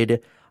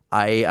hated.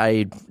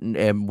 I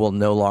will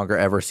no longer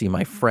ever see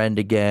my friend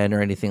again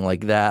or anything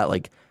like that.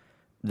 Like,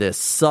 this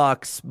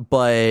sucks,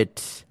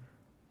 but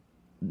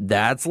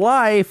that's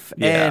life.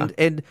 Yeah.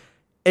 And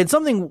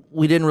something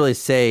we didn't really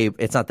say,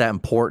 it's not that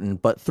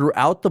important, but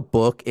throughout the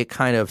book, it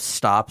kind of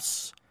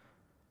stops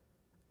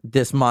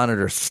this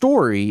monitor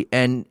story,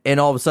 and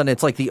all of a sudden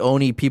it's like the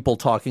Oni people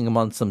talking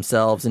amongst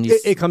themselves, and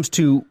it comes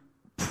to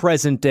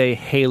present day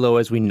Halo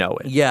as we know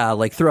it. Yeah,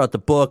 like throughout the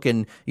book,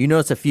 and you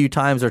notice a few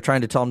times they're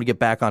trying to tell him to get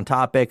back on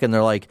topic, and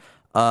they're like,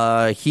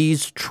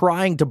 he's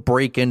trying to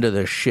break into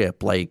the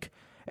ship, like,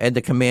 and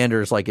the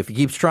commander's like, if he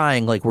keeps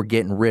trying, like, we're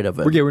getting rid of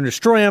it. We're going to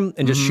destroy him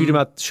and just shoot him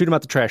out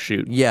the trash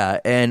chute.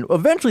 Yeah, and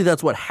eventually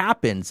that's what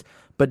happens.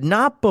 But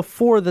not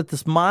before that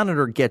this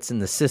monitor gets in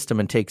the system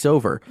and takes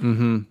over.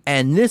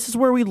 And this is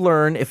where we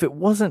learn, if it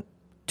wasn't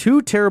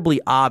too terribly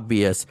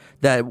obvious,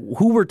 that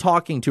who we're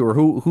talking to or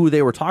who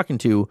they were talking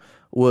to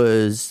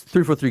was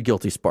 343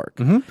 Guilty Spark.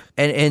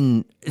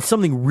 And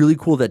something really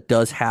cool that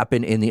does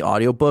happen in the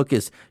audiobook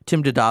is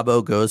Tim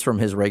Dadabo goes from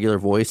his regular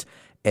voice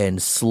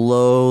and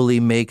slowly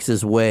makes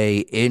his way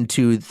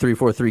into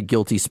 343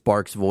 Guilty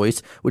Spark's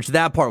voice, which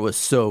that part was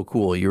so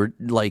cool. You were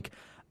like,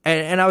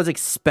 and I was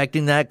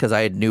expecting that because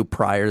I knew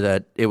prior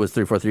that it was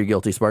 343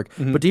 Guilty Spark.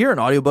 But to hear an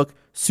audiobook,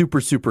 super,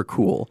 super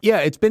cool. Yeah,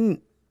 it's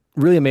been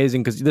really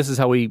amazing because this is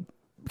how we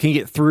can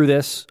get through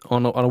this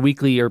on a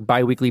weekly or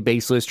bi-weekly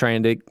basis,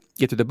 trying to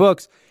get through the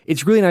books.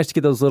 It's really nice to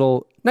get those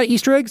little, not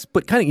Easter eggs,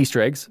 but kind of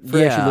Easter eggs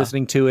for actually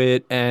listening to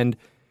it and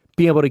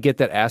being able to get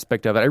that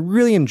aspect of it. I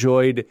really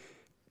enjoyed,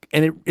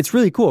 and it's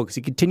really cool because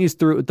he continues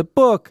through with the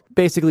book,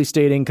 basically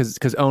stating,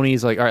 because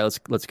Oni's like, all right,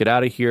 let's get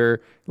out of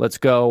here. Let's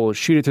go. We'll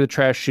shoot it to the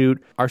trash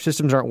chute. Our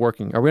systems aren't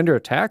working. Are we under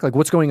attack? Like,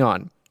 what's going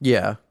on?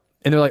 Yeah.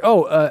 And they're like,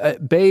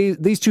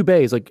 these two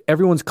bays, like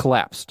everyone's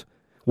collapsed.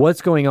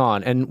 What's going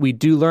on? And we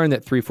do learn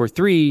that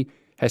 343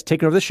 has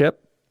taken over the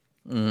ship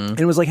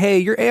and was like, hey,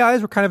 your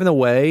AIs were kind of in the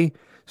way.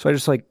 So I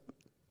just like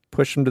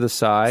pushed them to the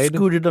side.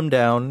 Scooted them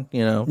down,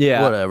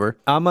 whatever.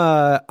 I'm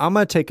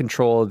gonna take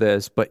control of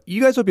this, but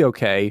you guys will be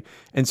okay.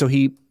 And so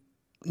he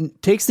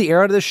takes the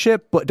air out of the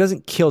ship, but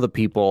doesn't kill the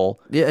people.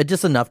 Yeah,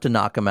 just enough to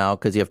knock them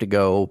out because you have to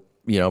go,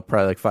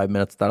 probably like 5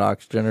 minutes without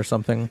oxygen or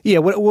something. Yeah,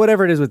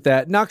 whatever it is with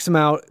that, knocks him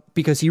out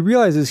because he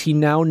realizes he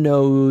now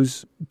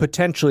knows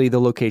potentially the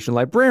location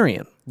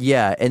librarian.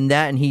 Yeah,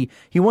 and he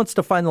wants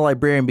to find the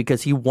librarian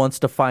because he wants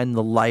to find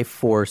the life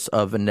force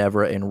of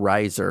Venevra and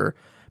Riser,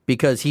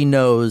 because he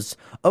knows,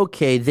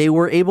 okay, they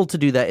were able to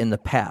do that in the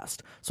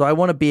past. So I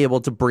want to be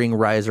able to bring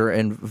Riser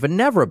and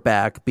Venevra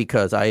back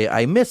because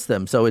I miss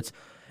them. So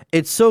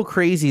it's so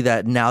crazy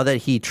that now that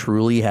he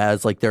truly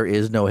has, like, there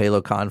is no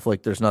Halo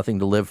conflict, there's nothing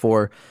to live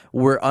for.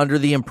 We're under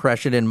the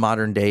impression in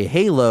modern day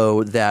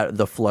Halo that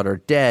the Flood are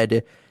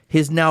dead.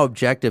 His now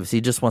objectives,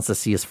 he just wants to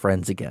see his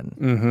friends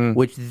again,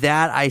 which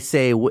that I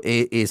say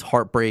is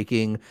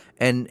heartbreaking.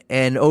 And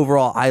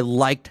overall, I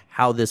liked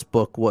how this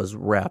book was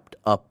wrapped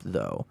up,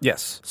 though.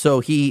 Yes.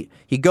 So he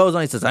goes on,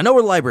 he says, I know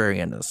where the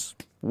librarian is.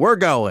 We're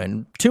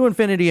going to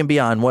infinity and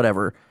beyond,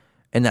 whatever.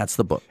 And that's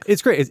the book.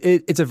 It's great.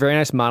 It's a very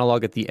nice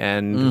monologue at the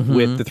end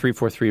with the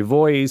 343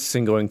 voice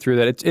and going through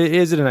that. It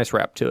is a nice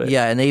wrap to it.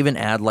 Yeah, and they even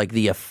add like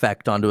the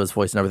effect onto his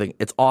voice and everything.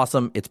 It's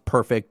awesome. It's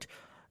perfect.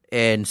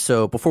 And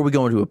so before we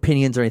go into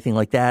opinions or anything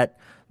like that,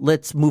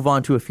 let's move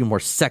on to a few more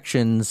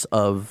sections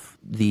of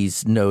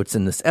these notes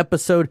in this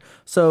episode.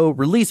 So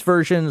release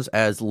versions,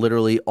 as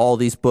literally all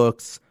these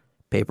books,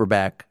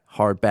 paperback,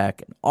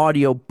 hardback, and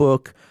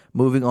audiobook.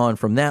 Moving on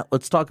from that,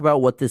 let's talk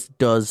about what this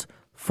does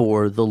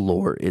for the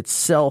lore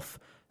itself.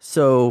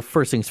 So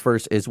first things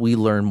first is we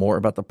learn more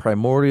about the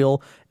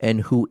Primordial and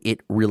who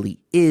it really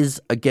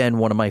is. Again,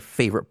 one of my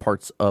favorite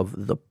parts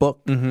of the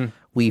book.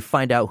 We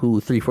find out who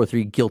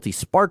 343 Guilty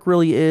Spark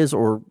really is,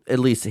 or at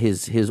least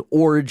his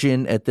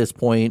origin at this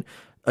point.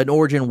 An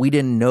origin we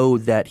didn't know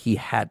that he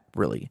had,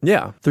 really.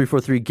 Yeah.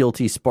 343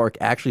 Guilty Spark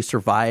actually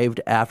survived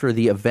after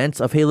the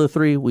events of Halo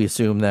 3. We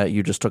assume that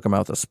you just took him out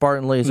with a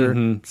Spartan laser.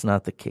 It's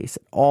not the case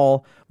at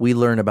all. We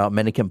learn about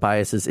Mendicant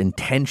Bias's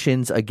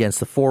intentions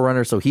against the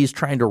Forerunner, so he's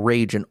trying to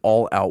wage an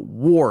all-out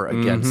war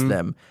against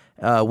them.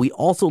 We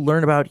also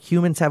learn about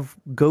humans have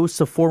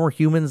ghosts of former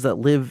humans that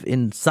live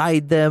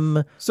inside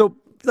them. So,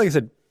 like I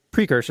said,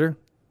 precursor,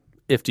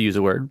 if to use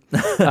a word,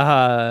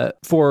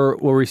 for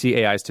where we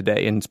see AIs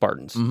today in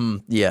Spartans.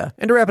 Yeah.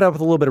 And to wrap it up with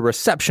a little bit of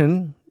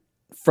reception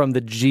from the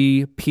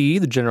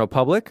GP, the general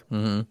public,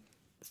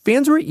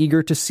 fans were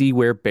eager to see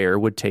where Bear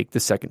would take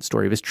the second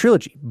story of his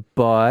trilogy,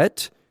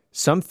 but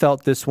some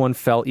felt this one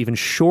fell even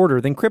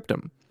shorter than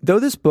Cryptum. Though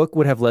this book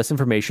would have less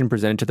information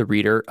presented to the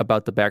reader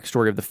about the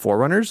backstory of the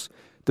Forerunners,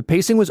 the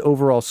pacing was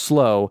overall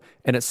slow,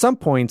 and at some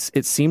points,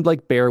 it seemed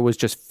like Bear was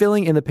just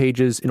filling in the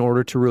pages in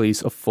order to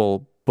release a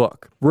full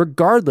book.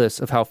 Regardless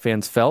of how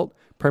fans felt,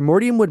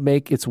 Primordium would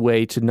make its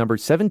way to number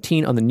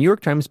 17 on the New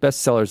York Times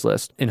bestsellers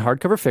list in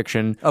hardcover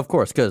fiction. Of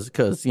course, because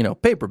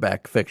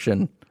paperback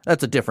fiction,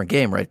 that's a different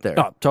game right there.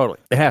 Oh, totally.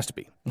 It has to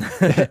be.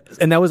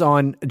 And that was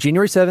on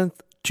January 7th,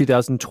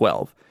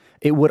 2012.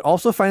 It would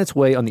also find its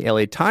way on the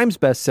LA Times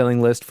bestselling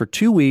list for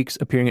 2 weeks,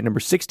 appearing at number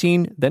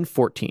 16, then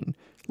 14.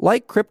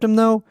 Like Cryptum,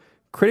 though,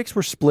 critics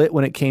were split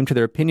when it came to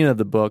their opinion of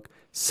the book.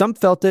 Some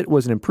felt it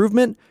was an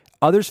improvement.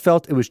 Others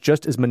felt it was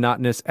just as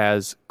monotonous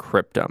as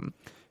Cryptum.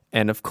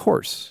 And of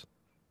course,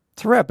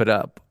 to wrap it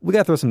up, we got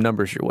to throw some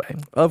numbers your way.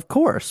 Of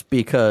course,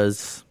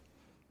 because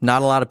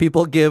not a lot of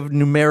people give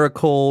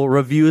numerical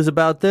reviews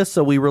about this,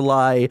 so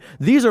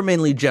these are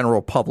mainly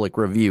general public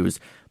reviews.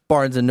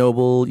 Barnes &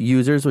 Noble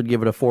users would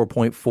give it a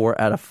 4.4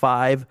 out of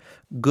 5.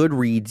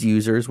 Goodreads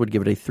users would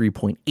give it a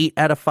 3.8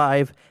 out of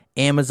 5.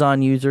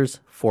 Amazon users,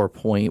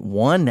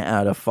 4.1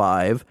 out of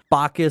 5.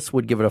 Bacchus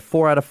would give it a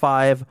 4 out of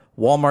 5.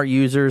 Walmart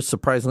users,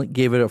 surprisingly,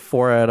 gave it a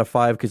 4 out of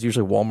 5 because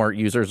usually Walmart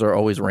users are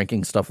always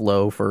ranking stuff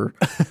low for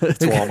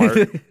It's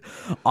Walmart.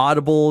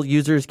 Audible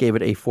users gave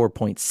it a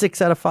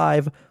 4.6 out of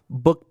 5.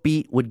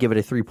 BookBeat would give it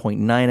a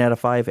 3.9 out of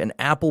 5. And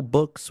Apple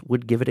Books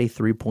would give it a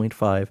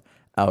 3.5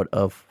 out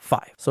of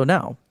 5. So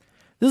now,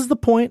 this is the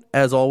point,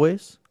 as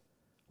always.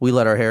 We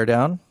let our hair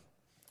down.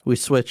 We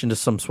switch into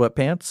some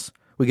sweatpants.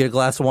 We get a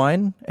glass of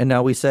wine, and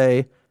now we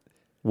say,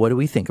 What do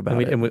we think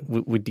about it? And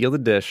we deal the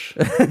dish.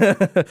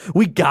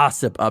 We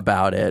gossip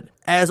about it.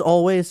 As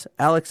always,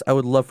 Alex, I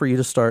would love for you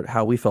to start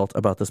how we felt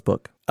about this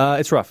book.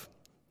 It's rough.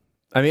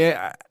 I mean,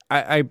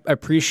 I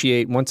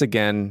appreciate, once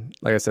again,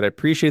 like I said, I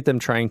appreciate them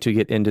trying to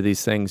get into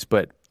these things,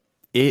 but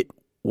it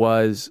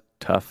was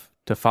tough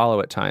to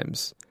follow at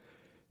times.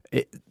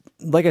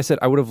 Like I said,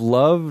 I would have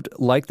loved,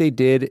 like they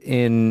did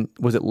in,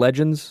 was it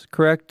Legends,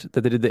 correct?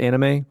 That they did the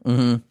anime?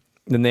 Mm-hmm.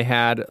 Then they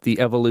had the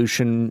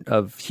evolution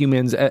of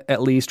humans,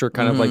 at least, or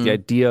kind of like the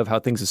idea of how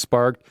things have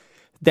sparked.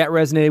 That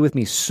resonated with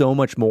me so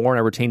much more, and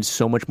I retained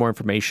so much more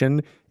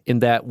information in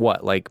that,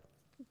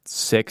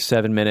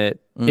 6-7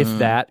 minute, if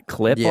that,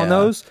 clip on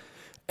those.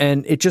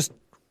 And it just,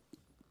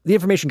 the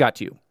information got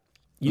to you.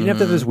 You didn't have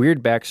to have this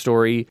weird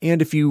backstory.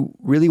 And if you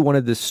really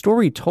wanted this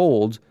story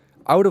told,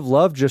 I would have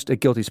loved just a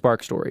Guilty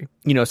Spark story.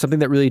 Something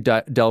that really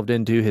delved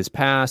into his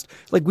past.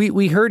 Like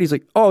we heard, he's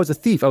like, oh, I was a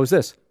thief. I was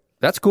this.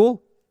 That's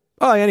cool.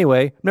 Oh,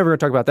 anyway, I'm never going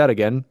to talk about that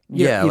again.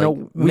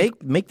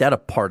 Make that a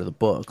part of the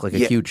book, like a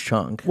huge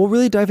chunk. We'll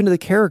really dive into the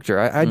character.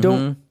 I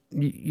don't,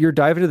 your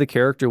dive into the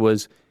character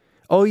was,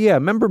 oh yeah,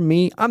 remember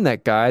me? I'm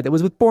that guy that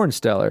was with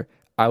Bornsteller.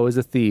 I was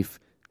a thief.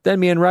 Then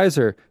me and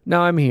Reiser.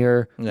 Now I'm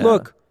here. Yeah.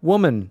 Look,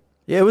 woman.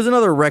 Yeah, it was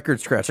another record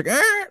scratch. Like,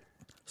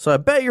 so I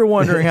bet you're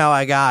wondering how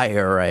I got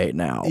here right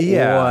now.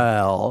 Yeah.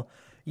 Well,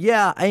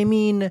 yeah, I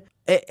mean,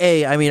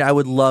 I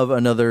would love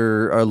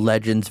another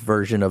Legends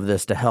version of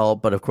this to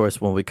help, but of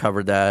course, when we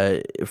covered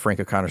that,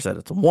 Frank O'Connor said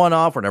it's a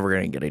one-off. We're never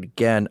going to get it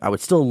again. I would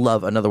still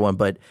love another one,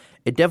 but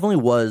it definitely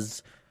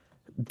was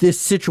this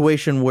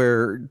situation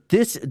where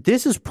this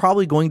is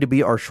probably going to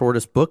be our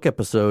shortest book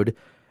episode.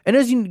 And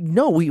as you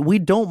know, we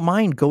don't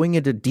mind going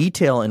into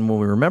detail, and when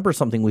we remember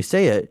something, we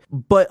say it.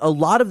 But a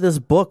lot of this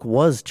book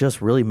was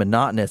just really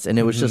monotonous, and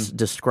it was just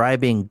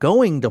describing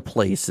going to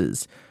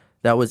places.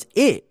 That was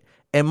it.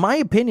 And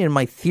my theory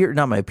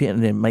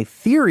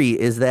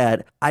is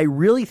that I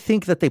really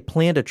think that they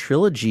planned a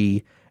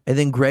trilogy, and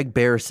then Greg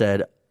Bear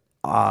said,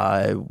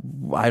 I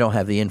don't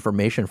have the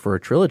information for a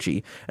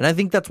trilogy. And I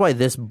think that's why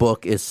this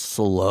book is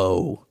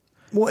slow.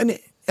 Well, and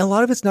a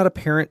lot of it's not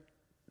apparent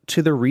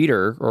to the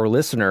reader or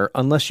listener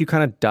unless you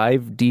kind of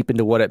dive deep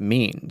into what it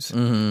means.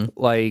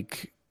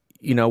 Like,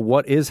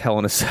 what is Hell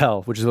in a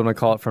Cell, which is what I'm going to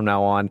call it from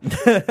now on.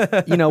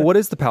 What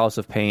is the Palace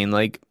of Pain?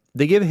 Like,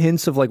 they give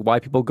hints of like why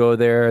people go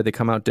there. They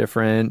come out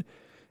different.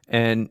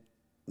 And,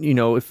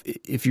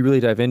 if you really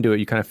dive into it,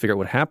 you kind of figure out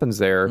what happens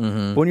there.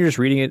 But when you're just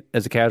reading it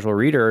as a casual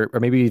reader, or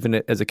maybe even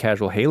as a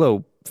casual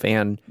Halo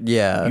fan, you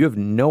have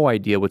no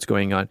idea what's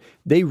going on.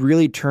 They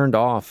really turned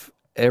off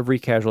every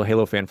casual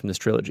Halo fan from this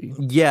trilogy.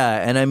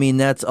 Yeah, and I mean,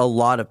 that's a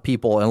lot of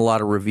people and a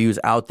lot of reviews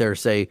out there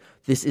say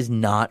this is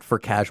not for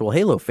casual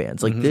Halo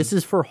fans. Like, this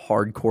is for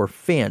hardcore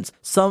fans.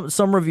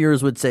 Some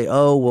reviewers would say,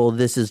 oh, well,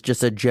 this is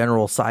just a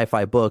general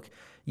sci-fi book.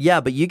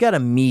 Yeah, but you got to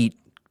meet,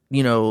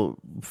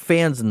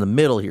 fans in the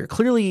middle here.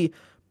 Clearly,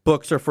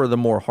 books are for the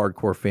more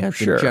hardcore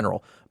fans in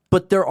general.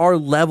 But there are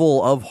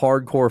level of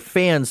hardcore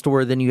fans to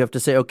where then you have to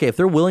say, okay, if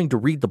they're willing to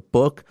read the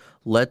book,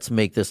 let's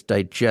make this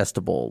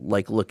digestible.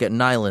 Like, look at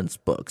Nyland's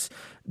books.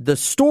 The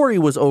story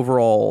was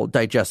overall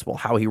digestible.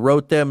 How he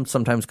wrote them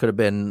sometimes could have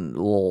been a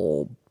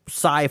little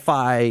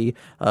sci-fi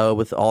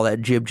with all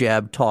that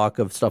jib-jab talk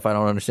of stuff I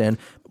don't understand.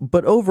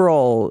 But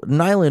overall,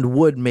 Nyland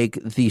would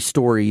make the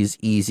stories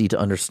easy to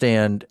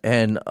understand.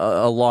 And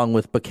along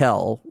with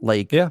Bickel,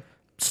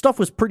 stuff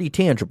was pretty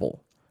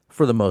tangible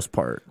for the most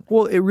part.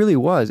 Well, it really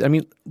was. I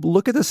mean,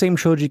 look at the same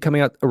trilogy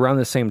coming out around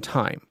the same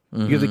time.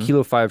 You have the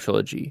Kilo 5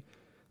 trilogy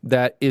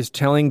that is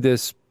telling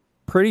this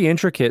pretty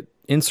intricate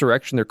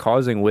insurrection they're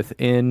causing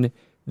within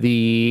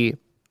the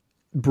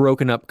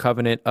broken up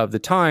covenant of the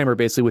time, or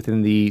basically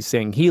within the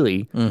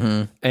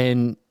Sangheili,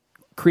 and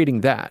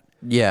creating that.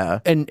 Yeah.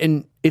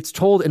 And it's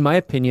told, in my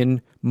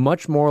opinion,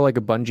 much more like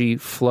a Bungie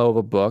flow of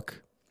a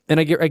book. And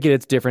I get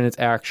it's different, it's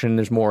action,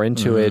 there's more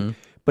into it.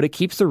 But it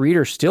keeps the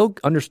reader still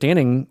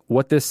understanding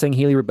what this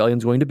Sangheili rebellion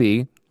is going to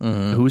be,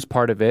 who's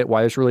part of it,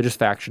 why there's a religious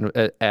faction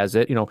as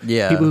it,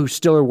 people who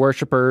still are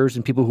worshipers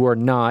and people who are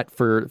not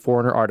for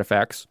Forerunner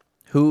artifacts.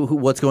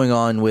 What's going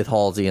on with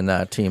Halsey and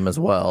that team as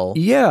well.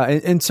 Yeah,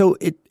 and so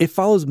it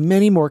follows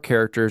many more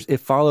characters. It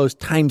follows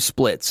time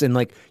splits, and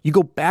like you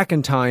go back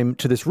in time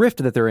to this rift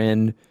that they're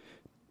in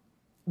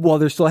while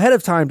they're still ahead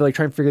of time to like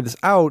try and figure this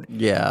out.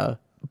 Yeah.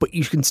 But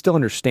you can still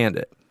understand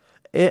it.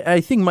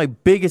 I think my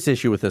biggest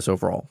issue with this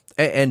overall,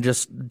 and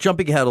just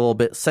jumping ahead a little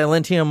bit,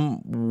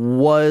 Silentium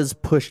was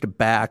pushed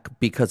back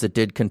because it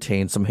did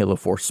contain some Halo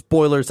 4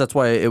 spoilers. That's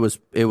why it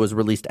was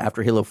released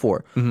after Halo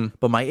 4.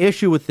 But my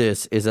issue with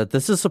this is that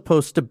this is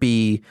supposed to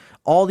be,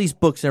 all these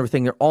books and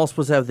everything, they're all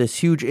supposed to have this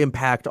huge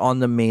impact on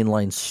the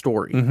mainline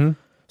story.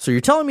 So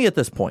you're telling me at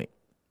this point,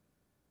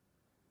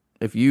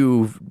 if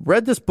you've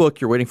read this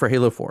book, you're waiting for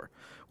Halo 4.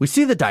 We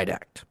see the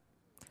Didact.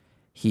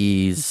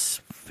 He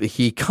saves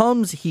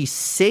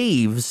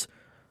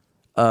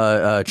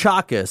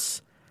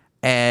Chakas,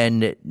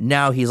 and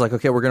now he's like,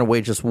 okay, we're going to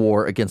wage this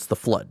war against the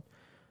Flood.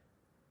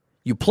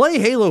 You play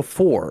Halo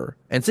 4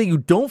 and say you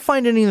don't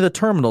find any of the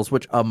terminals,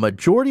 which a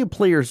majority of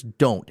players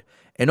don't,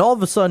 And all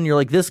of a sudden, you're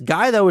like, this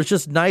guy that was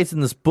just nice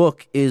in this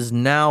book is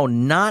now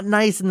not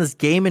nice in this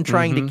game and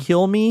trying to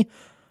kill me.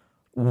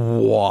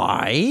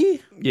 Why?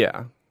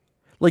 Yeah.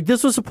 Like,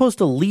 this was supposed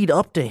to lead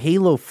up to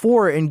Halo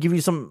 4 and give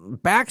you some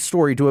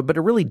backstory to it, but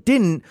it really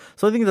didn't.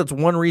 So I think that's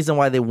one reason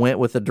why they went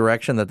with the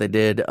direction that they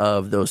did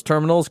of those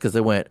terminals, because they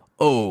went,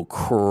 oh,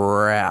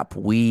 crap,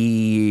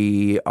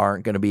 we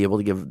aren't going to be able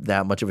to give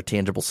that much of a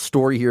tangible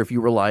story here if you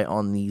rely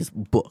on these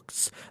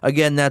books.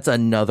 Again, that's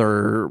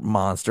another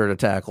monster to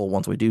tackle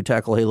once we do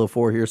tackle Halo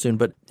 4 here soon,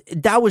 but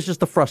that was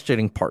just the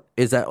frustrating part,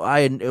 is that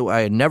I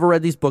had never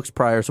read these books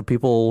prior, so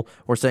people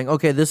were saying,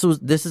 okay, this is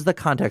the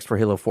context for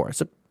Halo 4. I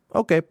said,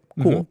 okay,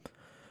 cool.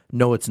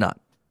 No, it's not.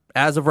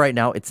 As of right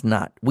now, it's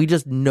not. We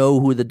just know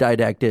who the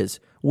Didact is.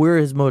 Where are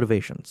his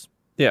motivations?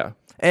 Yeah.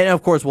 And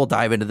of course, we'll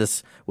dive into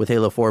this with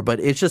Halo 4, but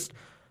it's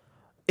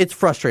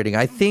frustrating.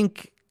 I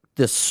think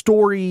the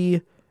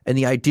story and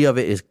the idea of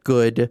it is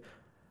good,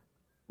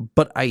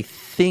 but I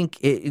think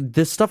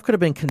this stuff could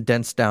have been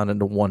condensed down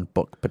into one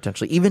book,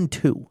 potentially, even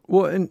two.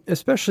 Well, and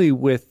especially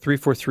with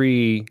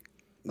 343,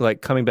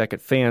 like, coming back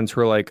at fans who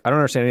are like, I don't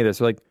understand any of this.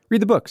 They're like,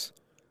 read the books.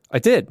 I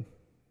did.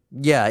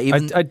 Yeah,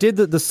 I did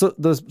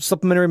the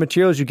supplementary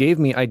materials you gave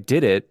me. I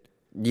did it.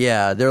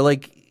 Yeah, they're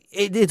like,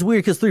 it's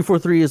weird because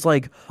 343 is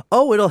like,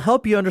 oh, it'll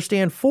help you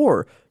understand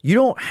 4. You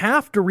don't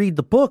have to read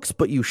the books,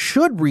 but you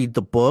should read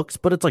the books.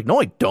 But it's like,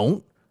 no, I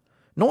don't.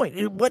 No,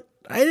 what?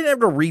 I didn't have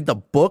to read the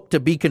book to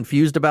be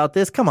confused about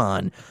this. Come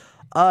on.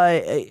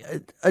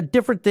 A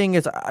different thing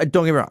is,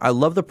 don't get me wrong, I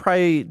love the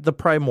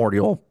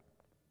Primordial.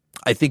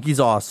 I think he's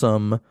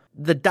awesome.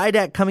 The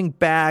Didact coming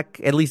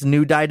back, at least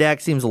new Didact,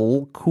 seems a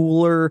little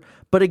cooler.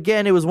 But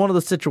again, it was one of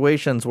those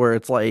situations where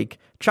it's like,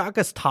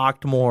 Chakas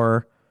talked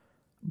more,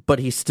 but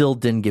he still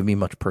didn't give me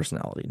much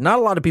personality. Not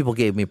a lot of people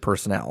gave me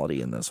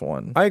personality in this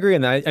one. I agree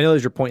on that. I know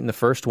there's your point in the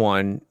first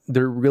one.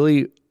 They're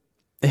really,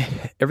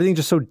 everything's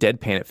just so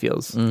deadpan, it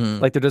feels.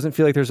 Like, there doesn't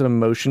feel like there's an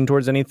emotion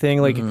towards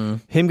anything. Like,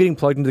 him getting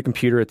plugged into the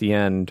computer at the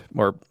end,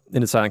 or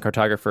into Silent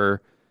Cartographer,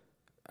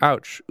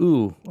 ouch,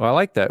 ooh, well, I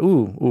like that,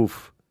 ooh,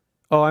 oof.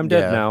 Oh, I'm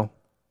dead now.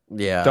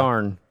 Yeah.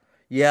 Darn.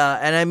 Yeah,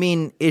 and I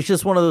mean, it's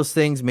just one of those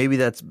things. Maybe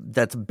that's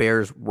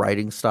Bear's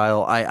writing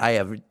style. I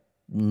have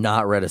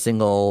not read a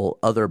single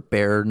other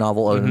Bear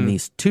novel other than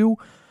these two.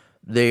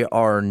 They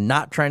are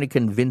not trying to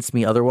convince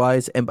me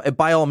otherwise. And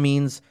by all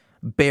means,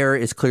 Bear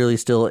is clearly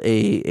still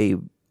a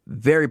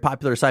very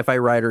popular sci-fi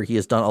writer. He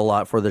has done a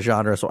lot for the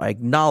genre, so I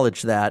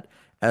acknowledge that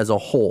as a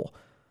whole.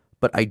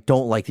 But I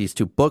don't like these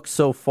two books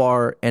so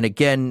far. And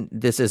again,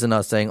 this isn't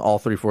us saying all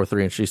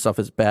 343 and She stuff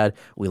is bad.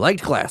 We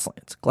liked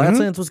Glasslands.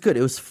 Glasslands was good.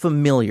 It was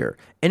familiar.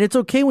 And it's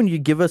okay when you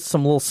give us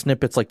some little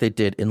snippets like they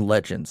did in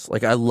Legends.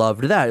 Like, I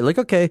loved that. Like,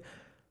 okay,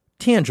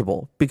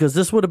 tangible. Because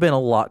this would have been a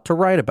lot to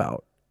write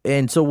about.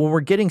 And so when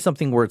we're getting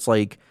something where it's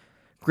like,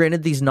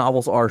 granted, these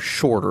novels are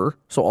shorter,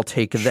 so I'll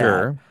take that.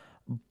 Sure.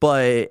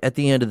 But at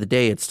the end of the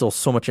day, it's still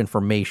so much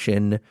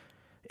information.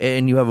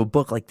 And you have a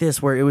book like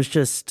this where it was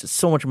just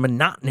so much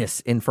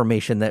monotonous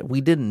information that we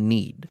didn't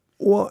need.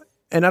 Well,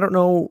 and I don't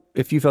know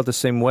if you felt the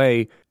same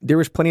way. There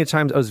was plenty of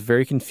times I was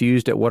very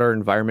confused at what our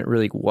environment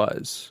really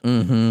was.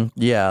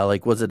 Yeah,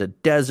 like, was it a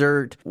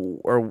desert?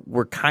 Or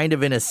we're kind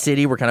of in a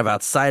city, we're kind of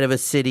outside of a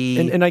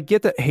city. And I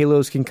get that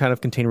Halos can kind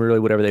of contain really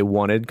whatever they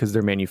wanted because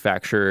they're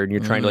manufactured and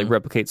you're trying to, like,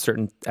 replicate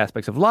certain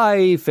aspects of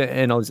life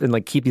and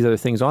like keep these other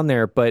things on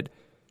there. But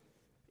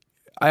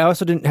I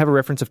also didn't have a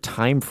reference of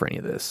time for any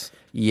of this.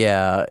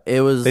 Yeah, it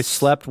was... They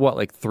slept, what,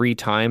 like 3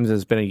 times?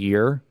 It's been a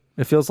year,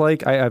 it feels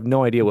like? I have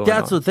no idea what went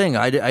on. That's the thing.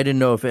 I didn't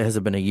know if it has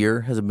been a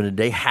year, has it been a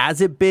day,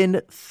 has it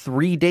been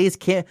 3 days?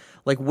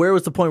 Like, where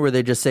was the point where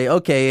they just say,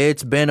 okay,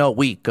 it's been a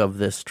week of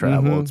this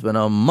travel, it's been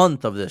a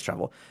month of this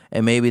travel,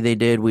 and maybe they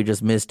did, we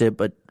just missed it,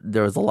 but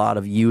there was a lot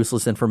of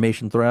useless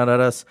information thrown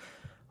at us.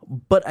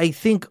 But I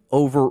think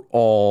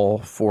overall,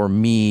 for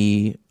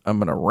me, I'm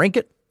going to rank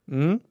it.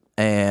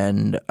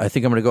 And I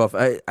think I'm going to go off.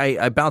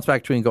 I bounce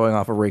back between going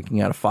off a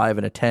ranking out of 5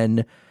 and a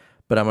 10,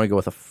 but I'm going to go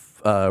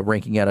with a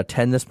ranking out of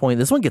 10 this point.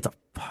 This one gets a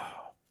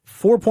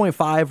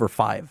 4.5 or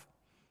 5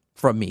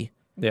 from me.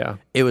 Yeah.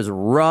 It was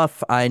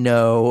rough. I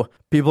know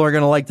people are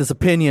going to like this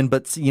opinion,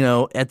 but, you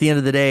know, at the end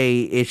of the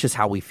day, it's just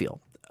how we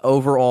feel.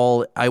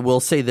 Overall, I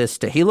will say this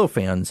to Halo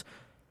fans.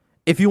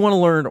 If you want to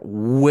learn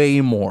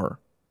way more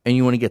and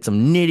you want to get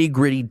some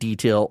nitty-gritty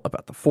detail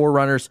about the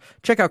Forerunners,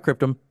 check out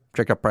Cryptum,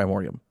 check out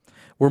Primordium.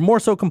 We're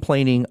more so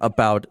complaining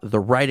about the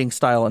writing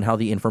style and how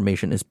the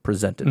information is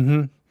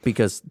presented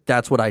because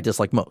that's what I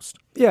dislike most.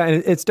 Yeah,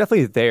 and it's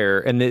definitely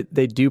there, and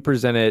they do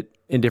present it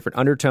in different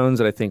undertones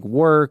that I think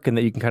work and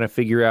that you can kind of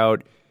figure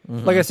out.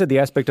 Like I said, the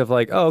aspect of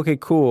like, oh, okay,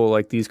 cool,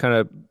 like these kind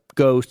of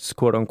ghosts,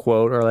 quote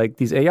unquote, or like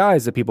these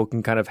AIs that people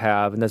can kind of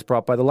have, and that's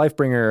brought by the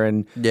Lifebringer,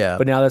 and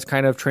but now that's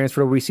kind of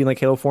transferred over. We see like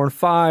Halo 4 and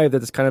 5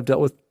 that's kind of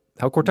dealt with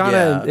how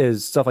Cortana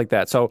is, stuff like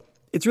that. So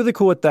it's really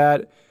cool with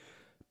that.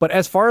 But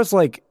as far as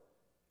like,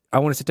 I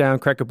want to sit down,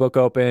 crack a book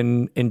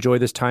open, enjoy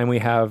this time we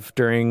have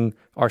during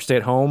our stay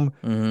at home.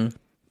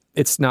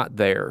 It's not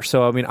there.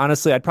 So, I mean,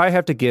 honestly, I'd probably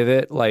have to give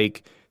it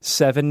like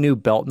 7 new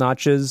belt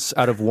notches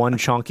out of 1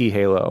 chonky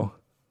Halo.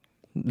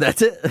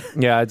 That's it?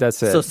 Yeah,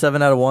 that's it. So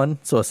 7 out of 1?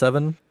 So a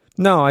 7?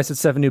 No, I said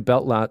 7 new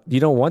belt lot. You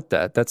don't want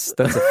that. That's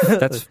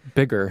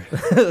bigger.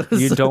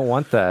 You don't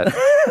want that.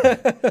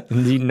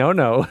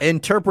 No.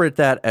 Interpret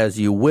that as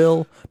you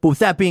will. But with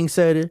that being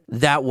said,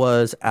 that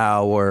was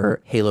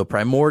our Halo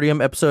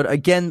Primordium episode.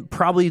 Again,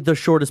 probably the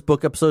shortest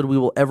book episode we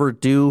will ever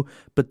do,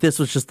 but this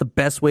was just the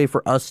best way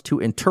for us to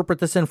interpret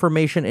this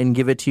information and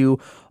give it to you.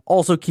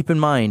 Also, keep in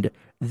mind,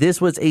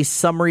 this was a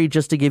summary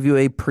just to give you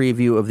a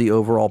preview of the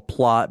overall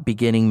plot,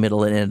 beginning,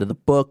 middle, and end of the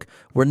book.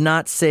 We're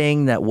not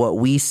saying that what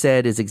we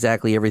said is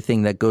exactly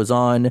everything that goes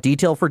on,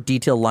 detail for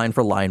detail, line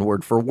for line,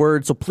 word for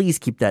word. So please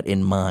keep that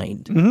in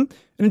mind. Mm-hmm. And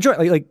enjoy,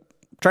 like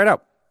try it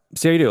out.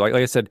 See how you do. Like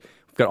I said,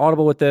 we've got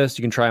Audible with this.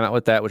 You can try them out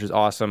with that, which is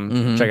awesome.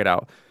 Mm-hmm. Check it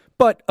out.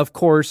 But of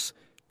course,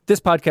 this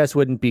podcast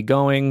wouldn't be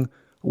going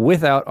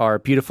without our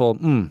beautiful,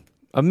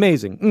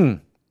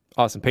 amazing,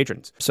 awesome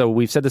patrons. So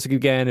we've said this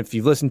again. If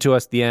you've listened to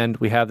us at the end,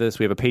 we have this.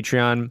 We have a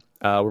Patreon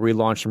where we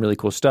launch some really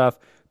cool stuff.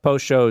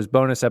 Post shows,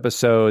 bonus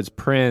episodes,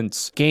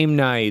 prints, game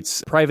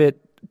nights, private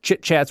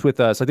chit chats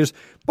with us. Like there's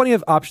plenty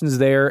of options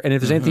there. And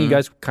if there's anything you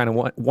guys kind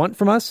of want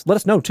from us, let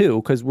us know too,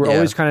 because we're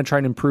always kind of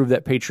trying to improve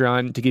that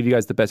Patreon to give you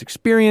guys the best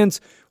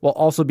experience while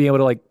also being able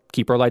to like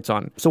keep our lights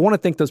on. So I want to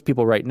thank those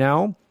people right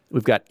now.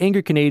 We've got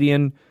Angry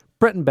Canadian,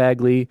 Bretton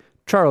Bagley,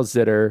 Charles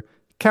Zitter,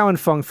 Cowan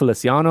Fung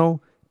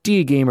Feliciano,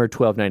 D Gamer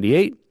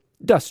 1298,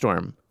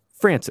 Duststorm,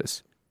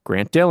 Francis,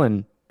 Grant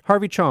Dillon,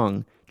 Harvey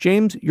Chong,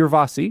 James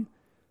Urvasi,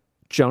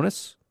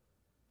 Jonas,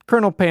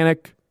 Colonel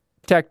Panic,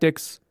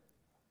 Tactics,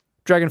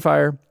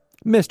 Dragonfire,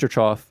 Mr.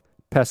 Choff,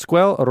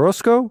 Pasquale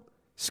Orozco,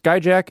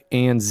 Skyjack,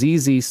 and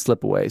ZZ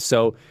Slipaway.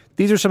 So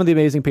these are some of the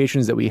amazing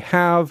patrons that we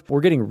have.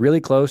 We're getting really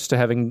close to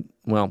having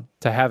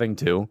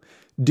to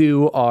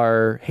do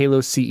our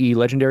Halo CE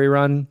Legendary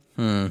run.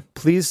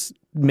 Please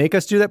make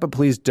us do that, but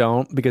please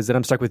don't, because then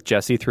I'm stuck with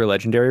Jesse through a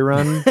Legendary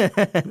run.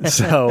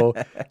 So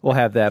we'll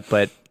have that,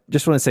 but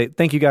just want to say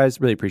thank you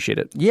guys. Really appreciate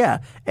it. Yeah.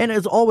 And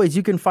as always,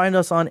 you can find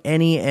us on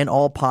any and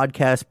all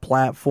podcast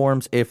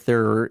platforms. If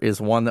there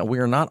is one that we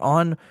are not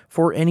on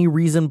for any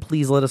reason,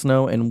 please let us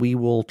know and we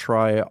will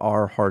try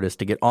our hardest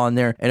to get on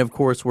there. And of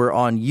course, we're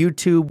on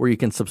YouTube where you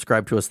can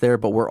subscribe to us there,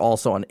 but we're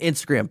also on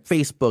Instagram,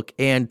 Facebook,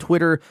 and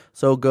Twitter.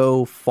 So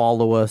go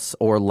follow us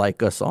or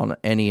like us on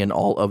any and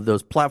all of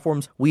those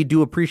platforms. We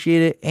do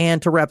appreciate it.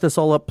 And to wrap this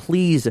all up,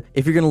 please,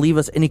 if you're going to leave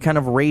us any kind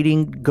of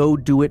rating, go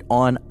do it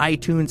on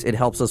iTunes. It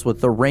helps us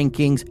with the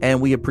rankings,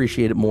 and we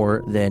appreciate it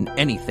more than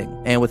anything.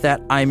 And with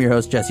that, I'm your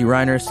host, Jesse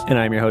Reiners. And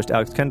I'm your host,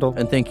 Alex Kendall.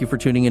 And thank you for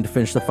tuning in to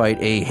Finish the Fight,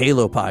 a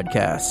Halo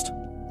podcast.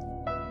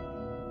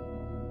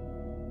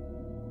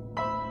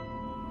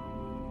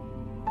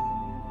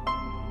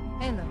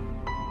 Halo.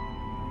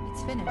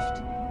 It's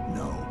finished.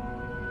 No.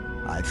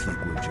 I think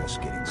we're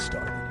just getting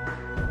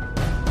started.